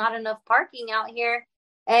because there's not enough parking out here.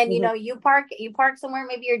 And Mhm. you park somewhere,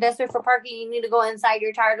 maybe you're desperate for parking, you need to go inside,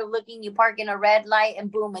 you're tired of looking, you park in a red light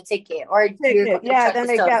and boom, a ticket, or Ticket. your Yeah, truck then is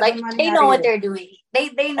they towed. get the Like, money they out know of what you. they're doing.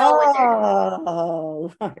 They know what they're doing.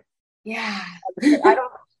 Oh, Yeah. I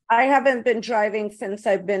don't. I haven't been driving since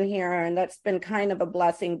I've been here, and that's been kind of a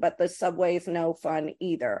blessing. But the subway is no fun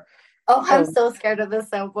either. Oh, I'm So so scared of the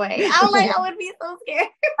subway. I'm like, I would be so scared.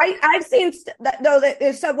 I've seen that though.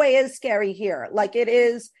 The subway is scary here. Like it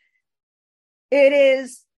is. It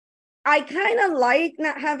is. I kind of like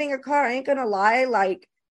not having a car. I ain't gonna lie. Like,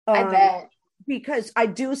 I um, bet. because I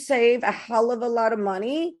do save a hell of a lot of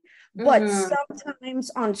money. But Mm-hmm.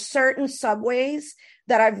 sometimes on certain subways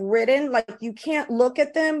that I've ridden, like you can't look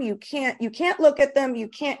at them. You can't look at them. You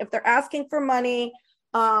can't, if they're asking for money.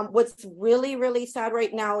 What's really, really sad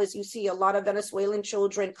right now is you see a lot of Venezuelan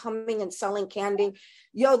children coming and selling candy.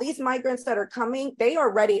 Yo, these migrants that are coming, they're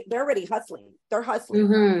already hustling. They're hustling.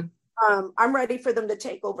 Mm-hmm. I'm ready for them to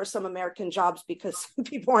take over some American jobs because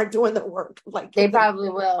people aren't doing the work. Like, They probably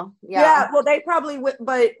will. Yeah. yeah, well, they probably would,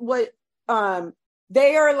 but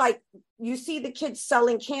they are like, you see the kids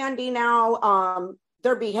selling candy now.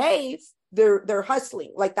 They're behaved, they're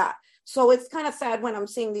hustling like that. So it's kind of sad when I'm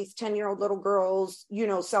seeing these 10-year-old little girls,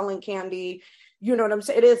 selling candy. You know what I'm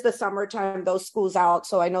saying? It is the summertime, those schools out.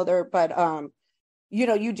 So I know but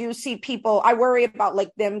you do see people. I worry about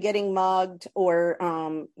like them getting mugged, or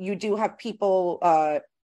you do have people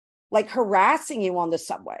like harassing you on the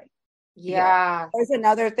subway here. Yeah. There's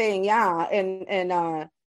another thing, yeah, and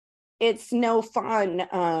it's no fun.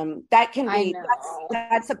 That can I be know.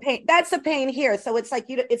 that's a pain. That's a pain here. So it's like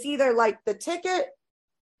it's either like the ticket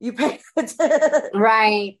you pay the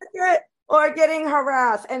Right. ticket, or getting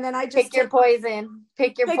harassed, and then I just Pick your take poison.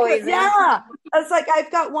 Pick your it. poison. Yeah, it's like I've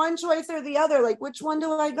got one choice or the other. Like, which one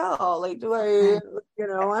do I go? Like, do I? I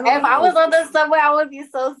don't If I was know. on the subway, I would be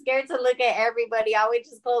so scared to look at everybody. I would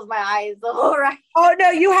just close my eyes the whole ride. Oh no,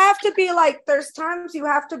 you have to be like. There's times you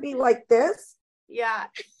have to be like this, Yeah.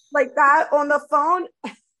 like that on the phone.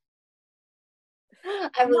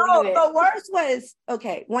 I believe No, it. the worst was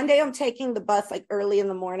okay. One day I'm taking the bus like early in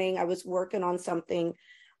the morning. I was working on something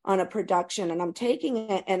on a production and I'm taking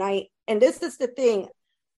it and this is the thing.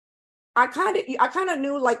 I kind of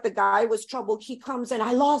knew like the guy was troubled. He comes in,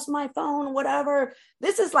 I lost my phone, whatever.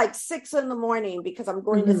 This is like 6 in the morning because I'm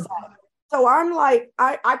going to Mhm. set. So I'm like,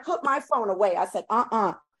 I put my phone away. I said,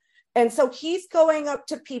 And so he's going up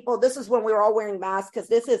to people. This is when we were all wearing masks because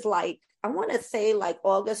this is like, I want to say like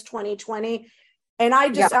August 2020. And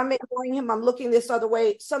Yeah. I'm ignoring him. I'm looking this other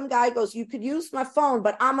way. Some guy goes, you could use my phone,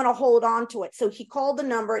 but I'm going to hold on to it. So he called the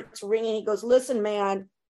number. It's ringing. He goes, listen, man,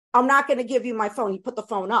 I'm not going to give you my phone. He put the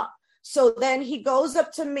phone up. So then he goes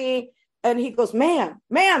up to me and he goes, ma'am,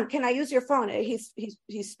 can I use your phone? And he's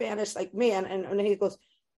Spanish, like man. And he goes,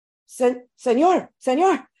 senor,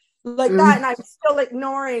 like that. Mm. And I'm still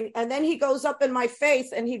ignoring. And then he goes up in my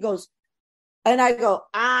face and he goes, and I go,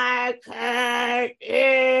 I can't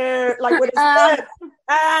hear, like with his lips.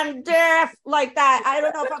 I'm deaf, like that. I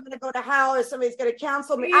don't know if I'm going to go to hell or somebody's going to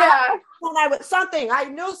cancel me. Yeah. I was something. I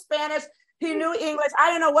knew Spanish. He knew English. I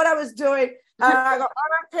didn't know what I was doing. I go, I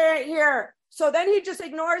can't hear. So then he just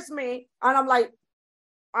ignores me. And I'm like,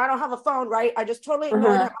 I don't have a phone, right? I just totally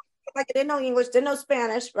ignored him. Like I didn't know English, didn't know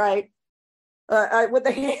Spanish, right? With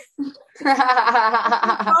the hand.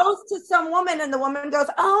 Goes to some woman and the woman goes,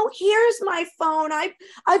 oh, here's my phone.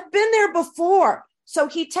 I've been there before. So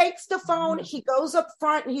he takes the phone, he goes up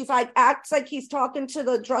front and he's like, acts like he's talking to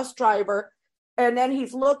the bus driver. And then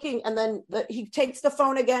he's looking and then he takes the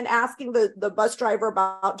phone again, asking the bus driver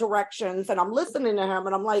about directions. And I'm listening to him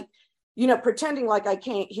and I'm like, pretending like I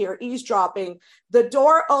can't hear, eavesdropping. The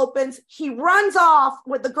door opens. He runs off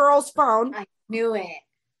with the girl's phone. I knew it.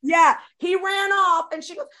 Yeah, he ran off and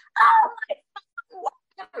she goes, oh my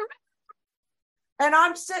God. And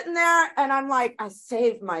I'm sitting there and I'm like, I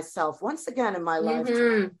saved myself once again in my life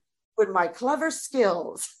with my clever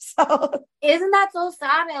skills. So isn't that so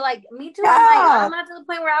sad? And like me too. yeah. I'm not to the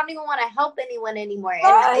point where I don't even want to help anyone anymore.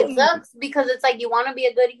 Right. And it sucks because it's like you want to be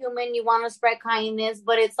a good human, you want to spread kindness,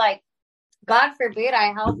 but it's like, God forbid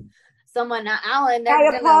I help someone out and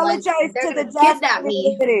I apologize to the deaf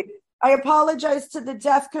community. I apologize to the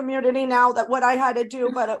deaf community now that what I had to do,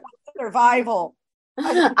 but it was survival.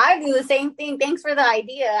 I do the same thing. Thanks for the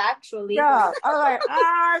idea, actually. Yeah. I was like,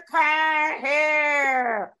 I can't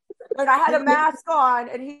hear. And I had a mask on,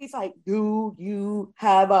 and he's like, do you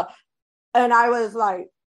have a... And I was like,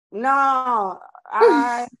 no,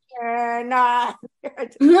 I cannot.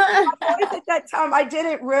 At that time, I did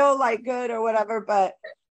it real like good or whatever, but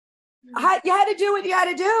you had to do what you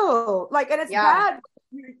had to do. Like, and it's bad.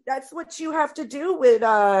 That's what you have to do with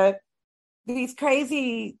these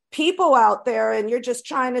crazy people out there, and you're just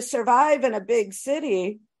trying to survive in a big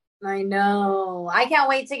city. I know. I can't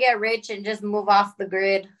wait to get rich and just move off the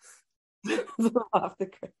grid. Off the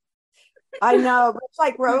grid. I know. It's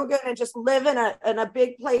like Rogan and just live in a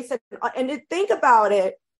big place. And to think about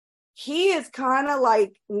it, he is kind of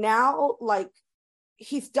like now, like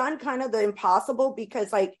he's done kind of the impossible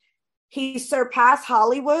because like he surpassed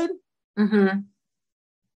Hollywood. Mm-hmm.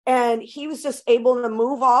 And he was just able to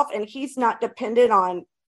move off and he's not dependent on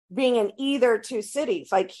being in either two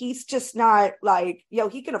cities. Like he's just not like,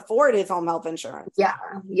 he can afford his home health insurance. Yeah.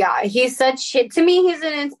 He's such shit. To me, he's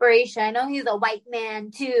an inspiration. I know he's a white man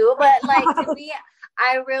too, but like to me,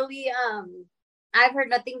 I really, I've heard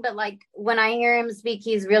nothing but like when I hear him speak,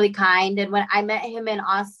 he's really kind. And when I met him in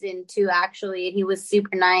Austin too, actually, and he was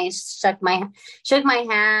super nice, shook my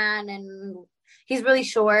hand, and he's really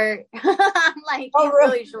short. I'm like, he's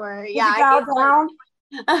really short. Yeah. Down?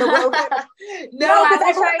 No,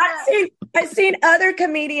 I've seen other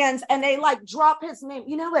comedians and they like drop his name.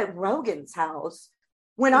 At Rogan's house,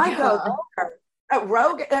 when I go there, at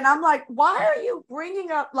Rogan, and I'm like, why are you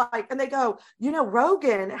bringing up like? And they go,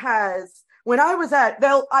 Rogan has. When I was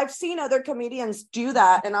I've seen other comedians do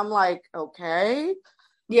that, and I'm like, okay.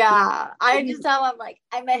 Yeah, I just tell him like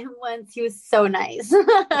I met him once. He was so nice.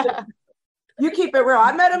 You keep it real.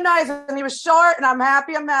 I met him nice and he was short and I'm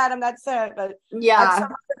happy I met him. That's it. But yeah, some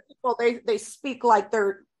other people, they speak like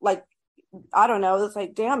they're like, I don't know. It's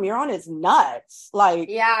like, damn, you're on his nuts. Like,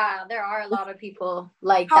 yeah, there are a lot of people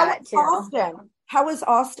like that too. How is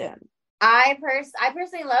Austin? I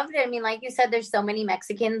personally loved it. I mean, like you said, there's so many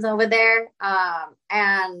Mexicans over there.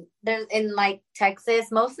 And there's in like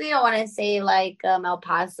Texas, mostly I want to say like El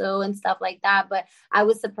Paso and stuff like that. But I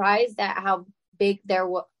was surprised at how big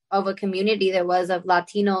of a community there was of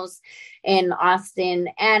Latinos in Austin.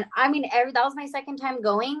 And I mean, that was my second time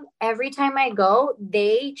going. Every time I go,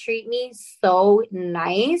 they treat me so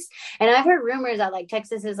nice. And I've heard rumors that like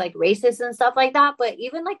Texas is like racist and stuff like that, but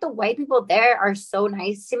even like the white people there are so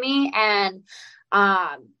nice to me. And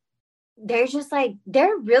Um, they're just like,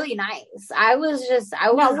 they're really nice. I was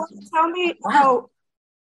Now, tell me wow.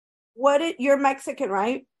 how, you're Mexican,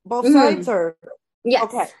 right? Both sides, Mhm. or? Okay.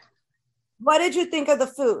 Yes. What did you think of the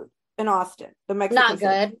food in Austin, the Mexican Not food?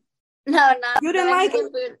 good. No, not You the didn't like Mexican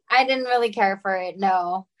it? food. I didn't really care for it.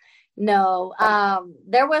 No. No.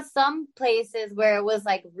 There was some places where it was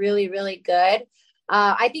like really, really good.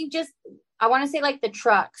 I think just I want to say like the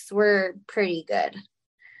trucks were pretty good.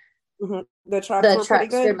 Mhm. The trucks The were pretty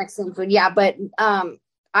trucks for good. Mexican food. Yeah, but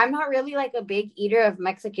I'm not really like a big eater of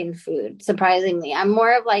Mexican food, surprisingly. I'm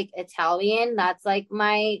more of like Italian. That's like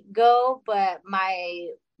my go, but my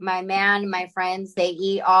man, my friends, they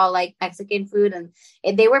eat all like Mexican food,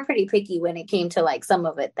 and they were pretty picky when it came to like some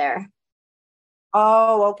of it there.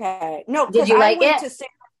 Oh, okay. No, Did because you I like went it? to San.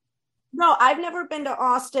 No, I've never been to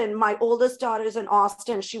Austin. My oldest daughter's in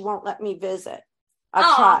Austin. She won't let me visit. I've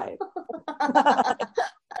Oh. tried.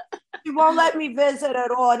 She won't let me visit at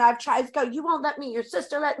all. And I've tried to go, you won't let me, your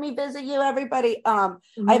sister let me visit you, everybody. I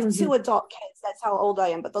have two adult kids. That's how old I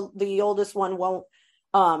am. But the oldest one won't.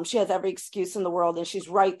 She has every excuse in the world, and she's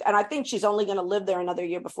right. And I think she's only going to live there another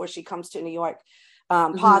year before she comes to New York,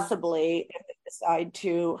 possibly if they decide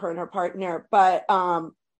to, her and her partner. But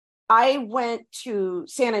I went to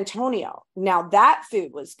San Antonio. Now that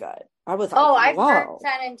food was good. I was like, Oh, I've heard whoa.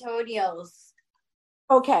 San Antonio's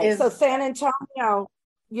Okay, so is San Antonio,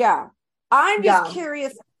 yeah. I'm just yeah.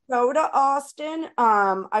 curious to go to Austin.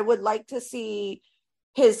 I would like to see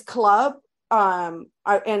his club. And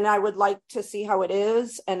I would like to see how it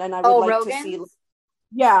is. And then I would Oh, like to see, Rogan's?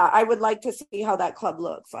 yeah, I would like to see how that club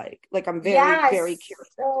looks like. Like, I'm very, very Yes. curious.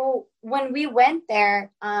 So when we went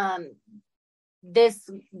there, this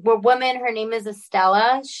woman, her name is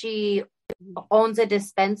Estella. She owns a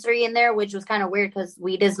dispensary in there, which was kind of weird because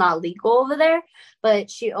weed is not legal over there, but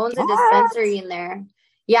she owns a What? dispensary in there.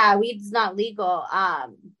 Yeah, weed's not legal.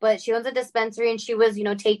 But she owns a dispensary, and she was,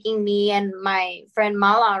 taking me and my friend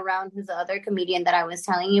Mala around, who's the other comedian that I was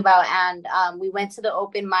telling you about. And we went to the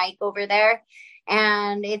open mic over there,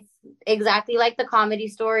 and it's exactly like the Comedy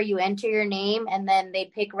Store. You enter your name, and then they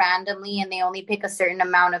pick randomly, and they only pick a certain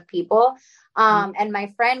amount of people. And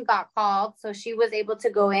my friend got called, so she was able to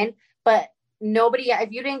go in, but nobody,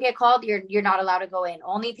 if you didn't get called, you're not allowed to go in.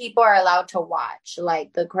 Only people are allowed to watch,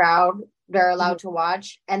 like the crowd, they're allowed to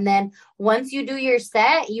watch. And then once you do your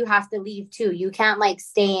set, you have to leave too. You can't like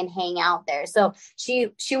stay and hang out there. So she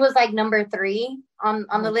was like number 3 on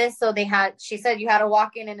the list. So she said you had to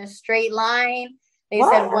walk in a straight line. They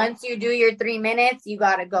said What? once you do your 3 minutes, you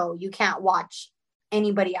gotta go. You can't watch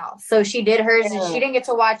anybody else. So she did hers, and she Yeah. didn't get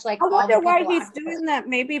to watch like I all the wonder why people he's after her. doing that.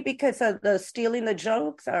 Maybe because of the stealing the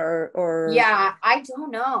jokes, or Yeah, I don't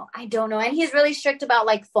know. I don't know. And he's really strict about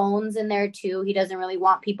like phones in there too. He doesn't really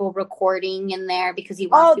want people recording in there because he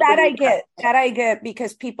wants Oh, people that to I be get. That I get,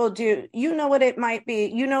 because people do. You know what it might be.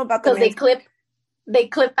 You know about the because man. they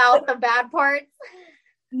clip out the bad parts.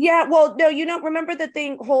 Yeah, well, no, remember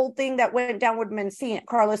the whole thing that went down with Mencina,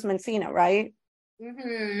 Carlos Mencina, right?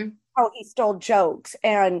 Mm-hmm. How he stole jokes.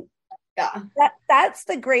 And Yeah. that's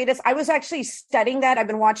the greatest. I was actually studying that. I've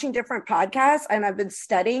been watching different podcasts, and I've been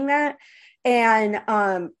studying that. And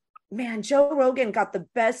man, Joe Rogan got the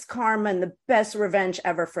best karma and the best revenge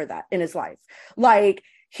ever for that in his life. Like,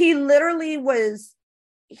 he literally was,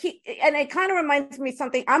 and it kind of reminds me of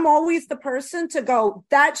something. I'm always the person to go,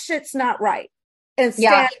 that shit's not right, and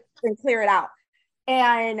Yeah. stand and clear it out.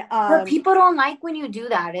 And But people don't like when you do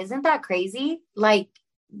that. Isn't that crazy? Like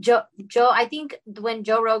Joe, I think when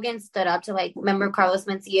Joe Rogan stood up to like remember Carlos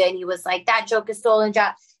Mencia, and he was like, that joke is stolen,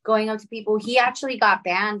 going up to people, he actually got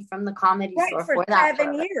banned from the Comedy right, Store for for that for a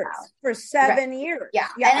 7 years. For right. 7 years. Yeah.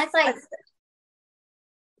 Yeah. And it's like,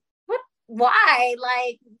 what? Why?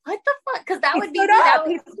 Like, what the fuck? Because that He would be stood me. That up.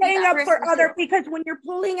 would He's be staying that up person for too. other, because when you're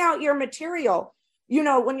pulling out your material,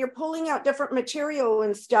 when you're pulling out different material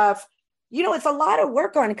and stuff, it's a lot of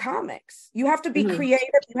work on comics. You have to be creative.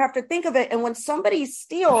 You have to think of it. And when somebody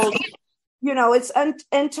steals, it's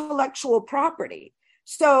intellectual property.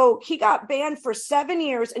 So he got banned for 7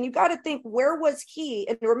 years. And you got to think, where was he?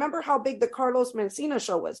 And remember how big the Carlos Mencina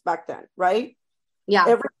show was back then, right? Yeah.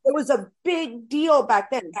 It was a big deal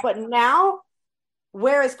back then. But now,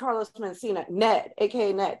 where is Carlos Mencina? Ned,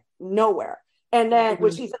 aka Ned, nowhere. And then,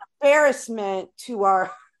 which he's an embarrassment to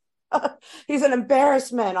our, he's an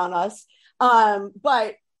embarrassment on us.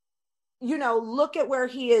 But look at where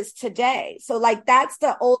he is today. So like, that's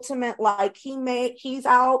the ultimate, like, he's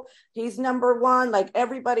out, he's number one, like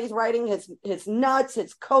everybody's writing his nuts,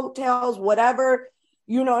 his coattails, whatever.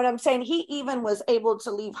 You know what I'm saying? He even was able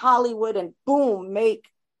to leave Hollywood and boom, make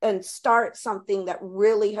and start something that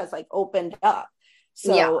really has like opened up.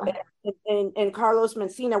 Yeah. So, and Carlos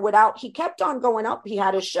Mencina, without, he kept on going up. He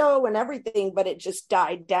had a show and everything, but it just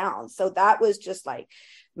died down. So that was just like,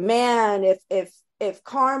 man, if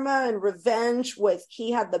Karma and Revenge was,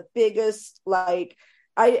 he had the biggest, like,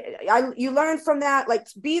 you learn from that, like,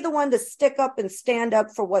 be the one to stick up and stand up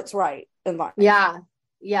for what's right in life. Yeah.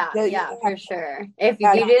 Yeah, Yeah, yeah, for sure. If you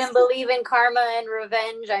that didn't believe in karma and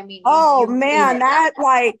revenge, I mean, oh you need man, it.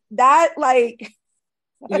 that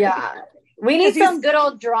Yeah. We need because you, some good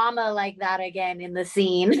old drama like that again in the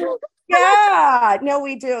scene. yeah, no,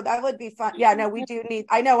 we do. That would be fun. Yeah, no, we do need.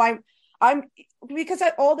 I know. I'm because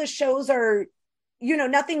all the shows are,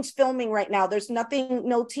 nothing's filming right now. There's nothing,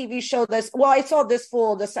 no TV show. Well, I saw This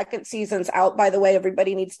Fool. The second season's out, by the way.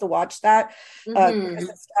 Everybody needs to watch that. Mm-hmm. Chris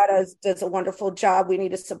Estrada does a wonderful job. We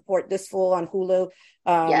need to support This Fool on Hulu.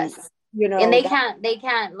 Yes. And they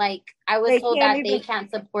can't like I was They told can't that they even. can't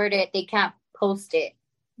support it. They can't post it.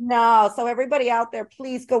 No, so everybody out there,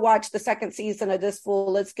 please go watch the second season of This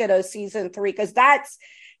Fool. Let's get a season 3 because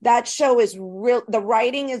that show is real. The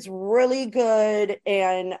writing is really good,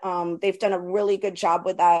 and they've done a really good job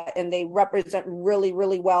with that, and they represent really,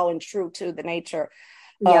 really well and true to the nature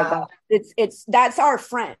of Yeah. it's that's our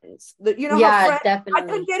Friends. How Yeah, Friends. I couldn't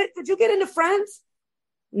definitely. get it. Did you get into Friends?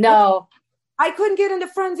 No. I couldn't get into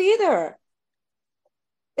Friends either.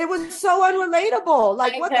 It was so unrelatable.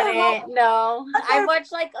 Like, I what the hell? couldn't. No. I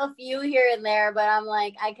watched like a few here and there, but I'm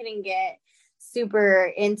like, I couldn't get super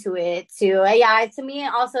into it too. Yeah, to me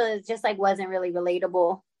also it just like wasn't really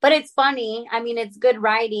relatable. But it's funny. I mean, it's good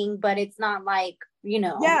writing, but it's not like,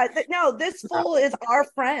 Yeah, no, This Fool is our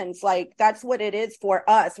Friends. Like, that's what it is for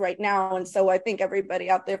us right now. And so I think everybody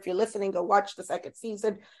out there, if you're listening, go watch the second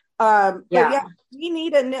season. But yeah. yeah, we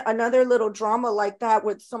need another little drama like that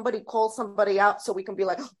where somebody calls somebody out so we can be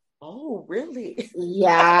like, oh, really?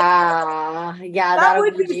 Yeah. Yeah, That that'll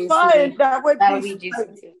would be be fun. juicy. That would That'll be be juicy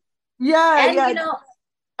fun. too. Yeah, And yeah.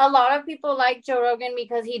 a lot of people like Joe Rogan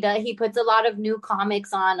because he puts a lot of new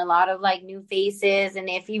comics on, a lot of like new faces, and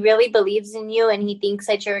if he really believes in you and he thinks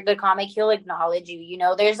that you're a good comic, he'll acknowledge you.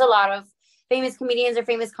 There's a lot of famous comedians or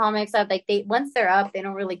famous comics that like they once they're up, they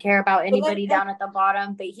don't really care about anybody down at the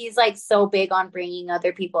bottom, but he's like so big on bringing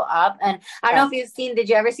other people up. And I don't know if you've seen, did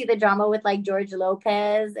you ever see the drama with like George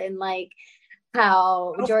Lopez and like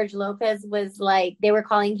how George Lopez was like, they were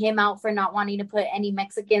calling him out for not wanting to put any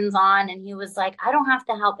Mexicans on. And he was like, I don't have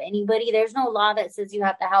to help anybody. There's no law that says you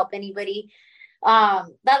have to help anybody. That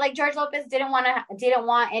like George Lopez didn't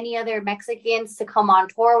want any other Mexicans to come on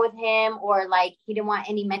tour with him, or like he didn't want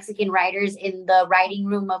any Mexican writers in the writing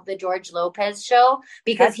room of the George Lopez show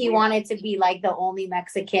because he wanted to be like the only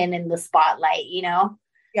Mexican in the spotlight.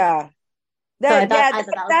 Yeah. So I I thought that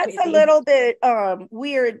was that's a crazy. little bit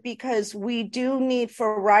weird because we do need,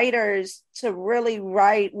 for writers to really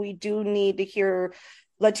write, we do need to hear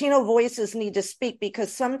Latino voices need to speak,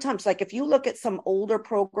 because sometimes, like, if you look at some older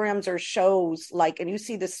programs or shows, like, and you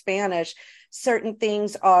see the Spanish, certain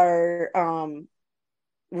things are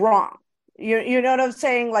wrong. You know what I'm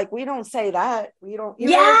saying? Like, we don't say that. We don't,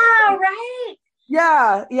 you know what I'm Yeah, saying? right.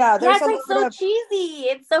 Yeah, yeah. Yeah, There's it's a like little bit so of cheesy.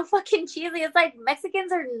 It's so fucking cheesy. It's like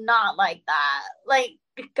Mexicans are not like that. Like,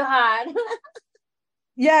 God.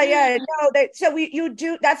 yeah, yeah. No, so you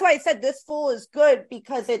do. That's why I said This Fool is good,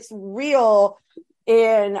 because it's real,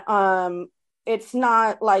 and it's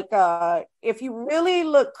not like if you really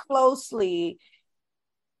look closely,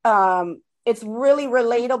 it's really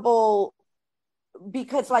relatable,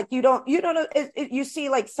 because like you don't know, you see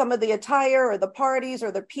like some of the attire or the parties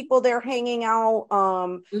or the people they're hanging out,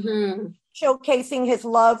 Mm-hmm. showcasing his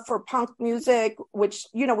love for punk music, which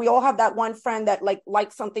we all have that one friend that like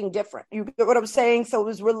likes something different. You get what I'm saying? So it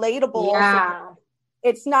was relatable also. Yeah.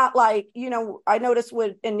 It's not like, I noticed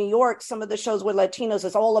in New York, some of the shows with Latinos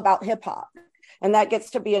is all about hip hop. And that gets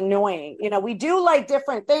to be annoying. We do like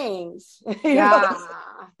different things. Yeah.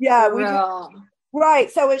 Yeah, For we do. real. Right.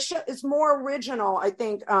 So it's more original, I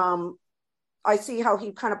think. I see how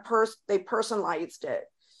he kind of they personalized it.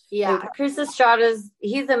 Yeah. And Chris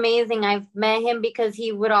he's amazing. I've met him because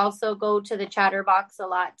he would also go to the Chatterbox a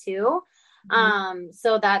lot too.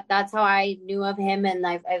 So that's how I knew of him, and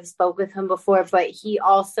I've spoke with him before, but he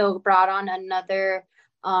also brought on another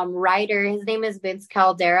writer. His name is Vince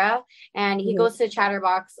Caldera, and he goes to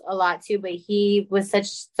Chatterbox a lot too, but he was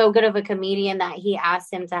so good of a comedian that he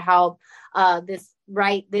asked him to help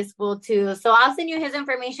write This Fool too. So I'll send you his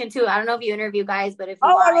information too. I don't know if you interview guys, but if you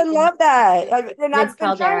I want, I would can. love that. And Vince I've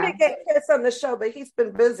been trying to Caldera. get Chris on the show, but he's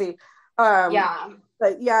been busy. Um, Yeah.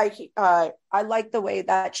 but yeah, I like the way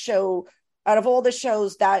that show, out of all the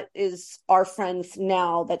shows, that is our Friends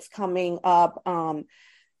now that's coming up.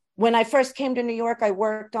 when I first came to New York, I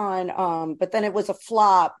worked on, but then it was a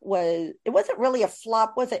flop. It wasn't really a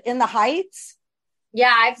flop, was it? In the Heights?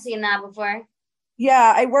 Yeah, I've seen that before.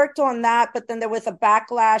 Yeah, I worked on that, but then there was a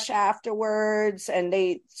backlash afterwards, and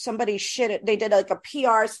somebody shit it. They did like a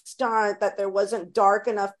PR stunt that there wasn't dark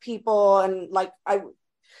enough people, and like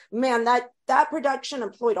man, that production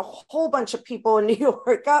employed a whole bunch of people in New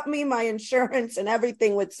York, got me my insurance and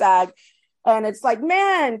everything with SAG, and it's like,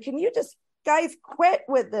 man, can you just guys quit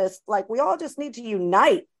with this? Like, we all just need to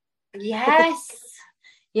unite. Yes.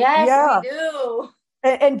 Yes, we Yeah, do.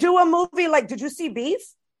 and do a movie like. Did you see Beef?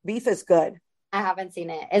 Beef is good. I haven't seen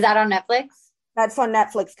it. Is that on Netflix? That's on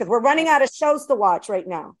Netflix because we're running out of shows to watch right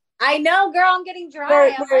now. I know, girl. I'm getting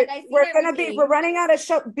dry. We're running out of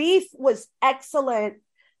show. Beef was excellent.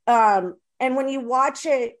 And when you watch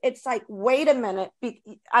it, it's like, wait a minute.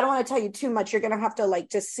 I don't want to tell you too much. You're gonna have to like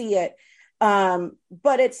just see it.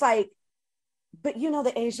 But it's like, but you know,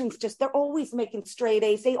 the Asians they're always making straight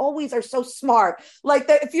A's. They always are so smart. Like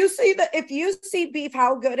if you see Beef,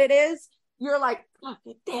 how good it is, you're like, oh,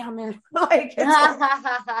 damn it. Like, you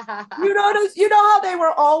know how they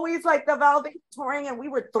were always like the valedictorian and we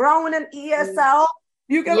were throwing an ESL?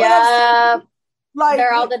 You get what I'm saying? Like,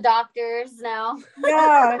 they're all the doctors now.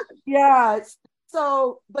 Yeah.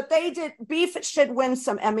 So, but Beef should win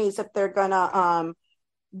some Emmys if they're gonna,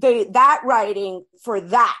 that writing for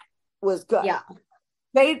that was good. Yeah.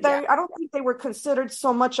 I don't think they were considered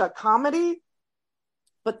so much a comedy,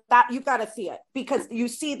 but that you got to see it because you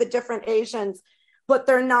see the different Asians, but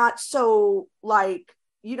they're not so like,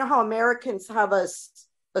 you know how Americans have a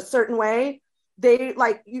certain way. They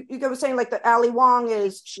like, you were saying like the Ali Wong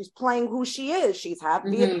she's playing who she is. She's half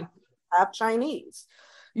Vietnamese, half Chinese.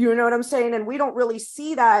 You know what I'm saying? And we don't really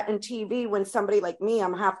see that in TV when somebody like me,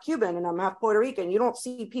 I'm half Cuban and I'm half Puerto Rican. You don't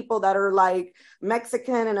see people that are like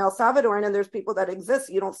Mexican and El Salvadoran, and there's people that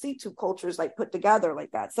exist. You don't see two cultures like put together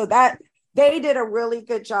like that. So that they did a really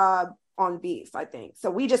good job on Beef, I think. So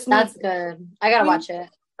we just That's good. I gotta watch it.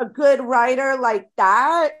 A good writer like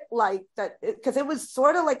that, because it was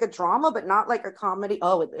sort of like a drama, but not like a comedy.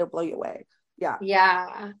 Oh, it'll blow you away. Yeah.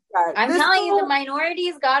 I'm telling you, the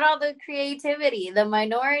minorities got all the creativity. The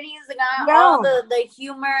minorities got all the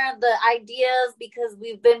humor, the ideas, because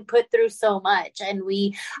we've been put through so much and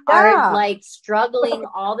we are like struggling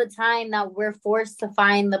all the time that we're forced to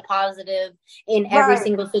find the positive in every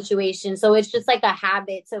single situation. So it's just like a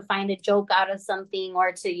habit to find a joke out of something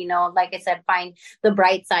or to, you know, like I said, find the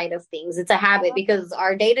bright side of things. It's a habit because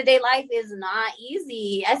our day-to-day life is not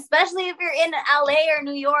easy, especially if you're in LA or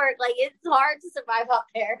New York. Like, it's hard to survive out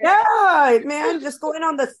there. Yeah, man, just going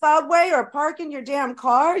on the subway or parking your damn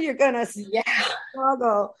car, you're gonna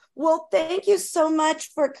struggle. Well, thank you so much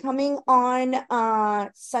for coming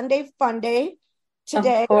on Sunday Funday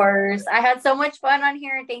today. Of course, I had so much fun on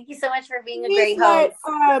here. Thank you so much for being a great host.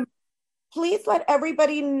 Please let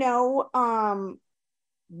everybody know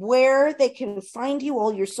where they can find you,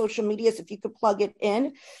 all your social medias, if you could plug it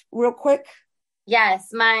in real quick. Yes,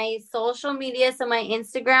 my social media. So my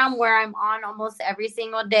Instagram, where I'm on almost every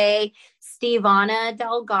single day, Stevona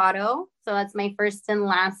Delgado. So that's my first and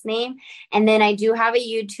last name. And then I do have a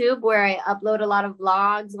YouTube where I upload a lot of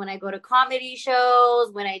vlogs when I go to comedy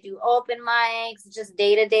shows, when I do open mics, just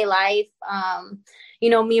day-to-day life. You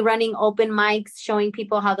know, me running open mics, showing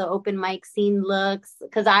people how the open mic scene looks.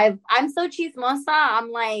 Because I'm so chismosa.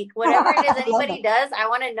 I'm like, whatever it is anybody does, I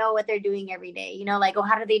want to know what they're doing every day. You know, like, oh,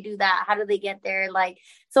 how do they do that? How do they get there? Like,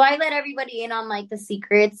 so I let everybody in on like the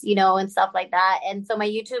secrets, you know, and stuff like that. And so my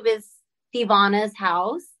YouTube is Stevona's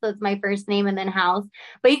House. So it's my first name and then house.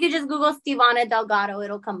 But you could just Google Stevona Delgado.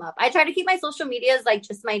 It'll come up. I try to keep my social medias like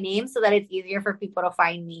just my name so that it's easier for people to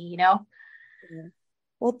find me, you know? Yeah.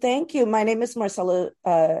 Well, thank you. My name is Marcella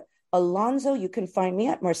Alonso. You can find me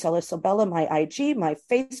at Marcella Sobella, my IG, my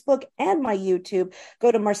Facebook, and my YouTube.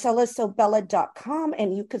 Go to marcellasobella.com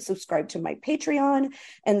and you can subscribe to my Patreon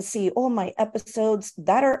and see all my episodes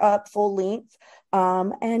that are up full length.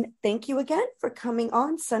 And thank you again for coming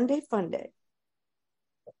on Sunday Funday.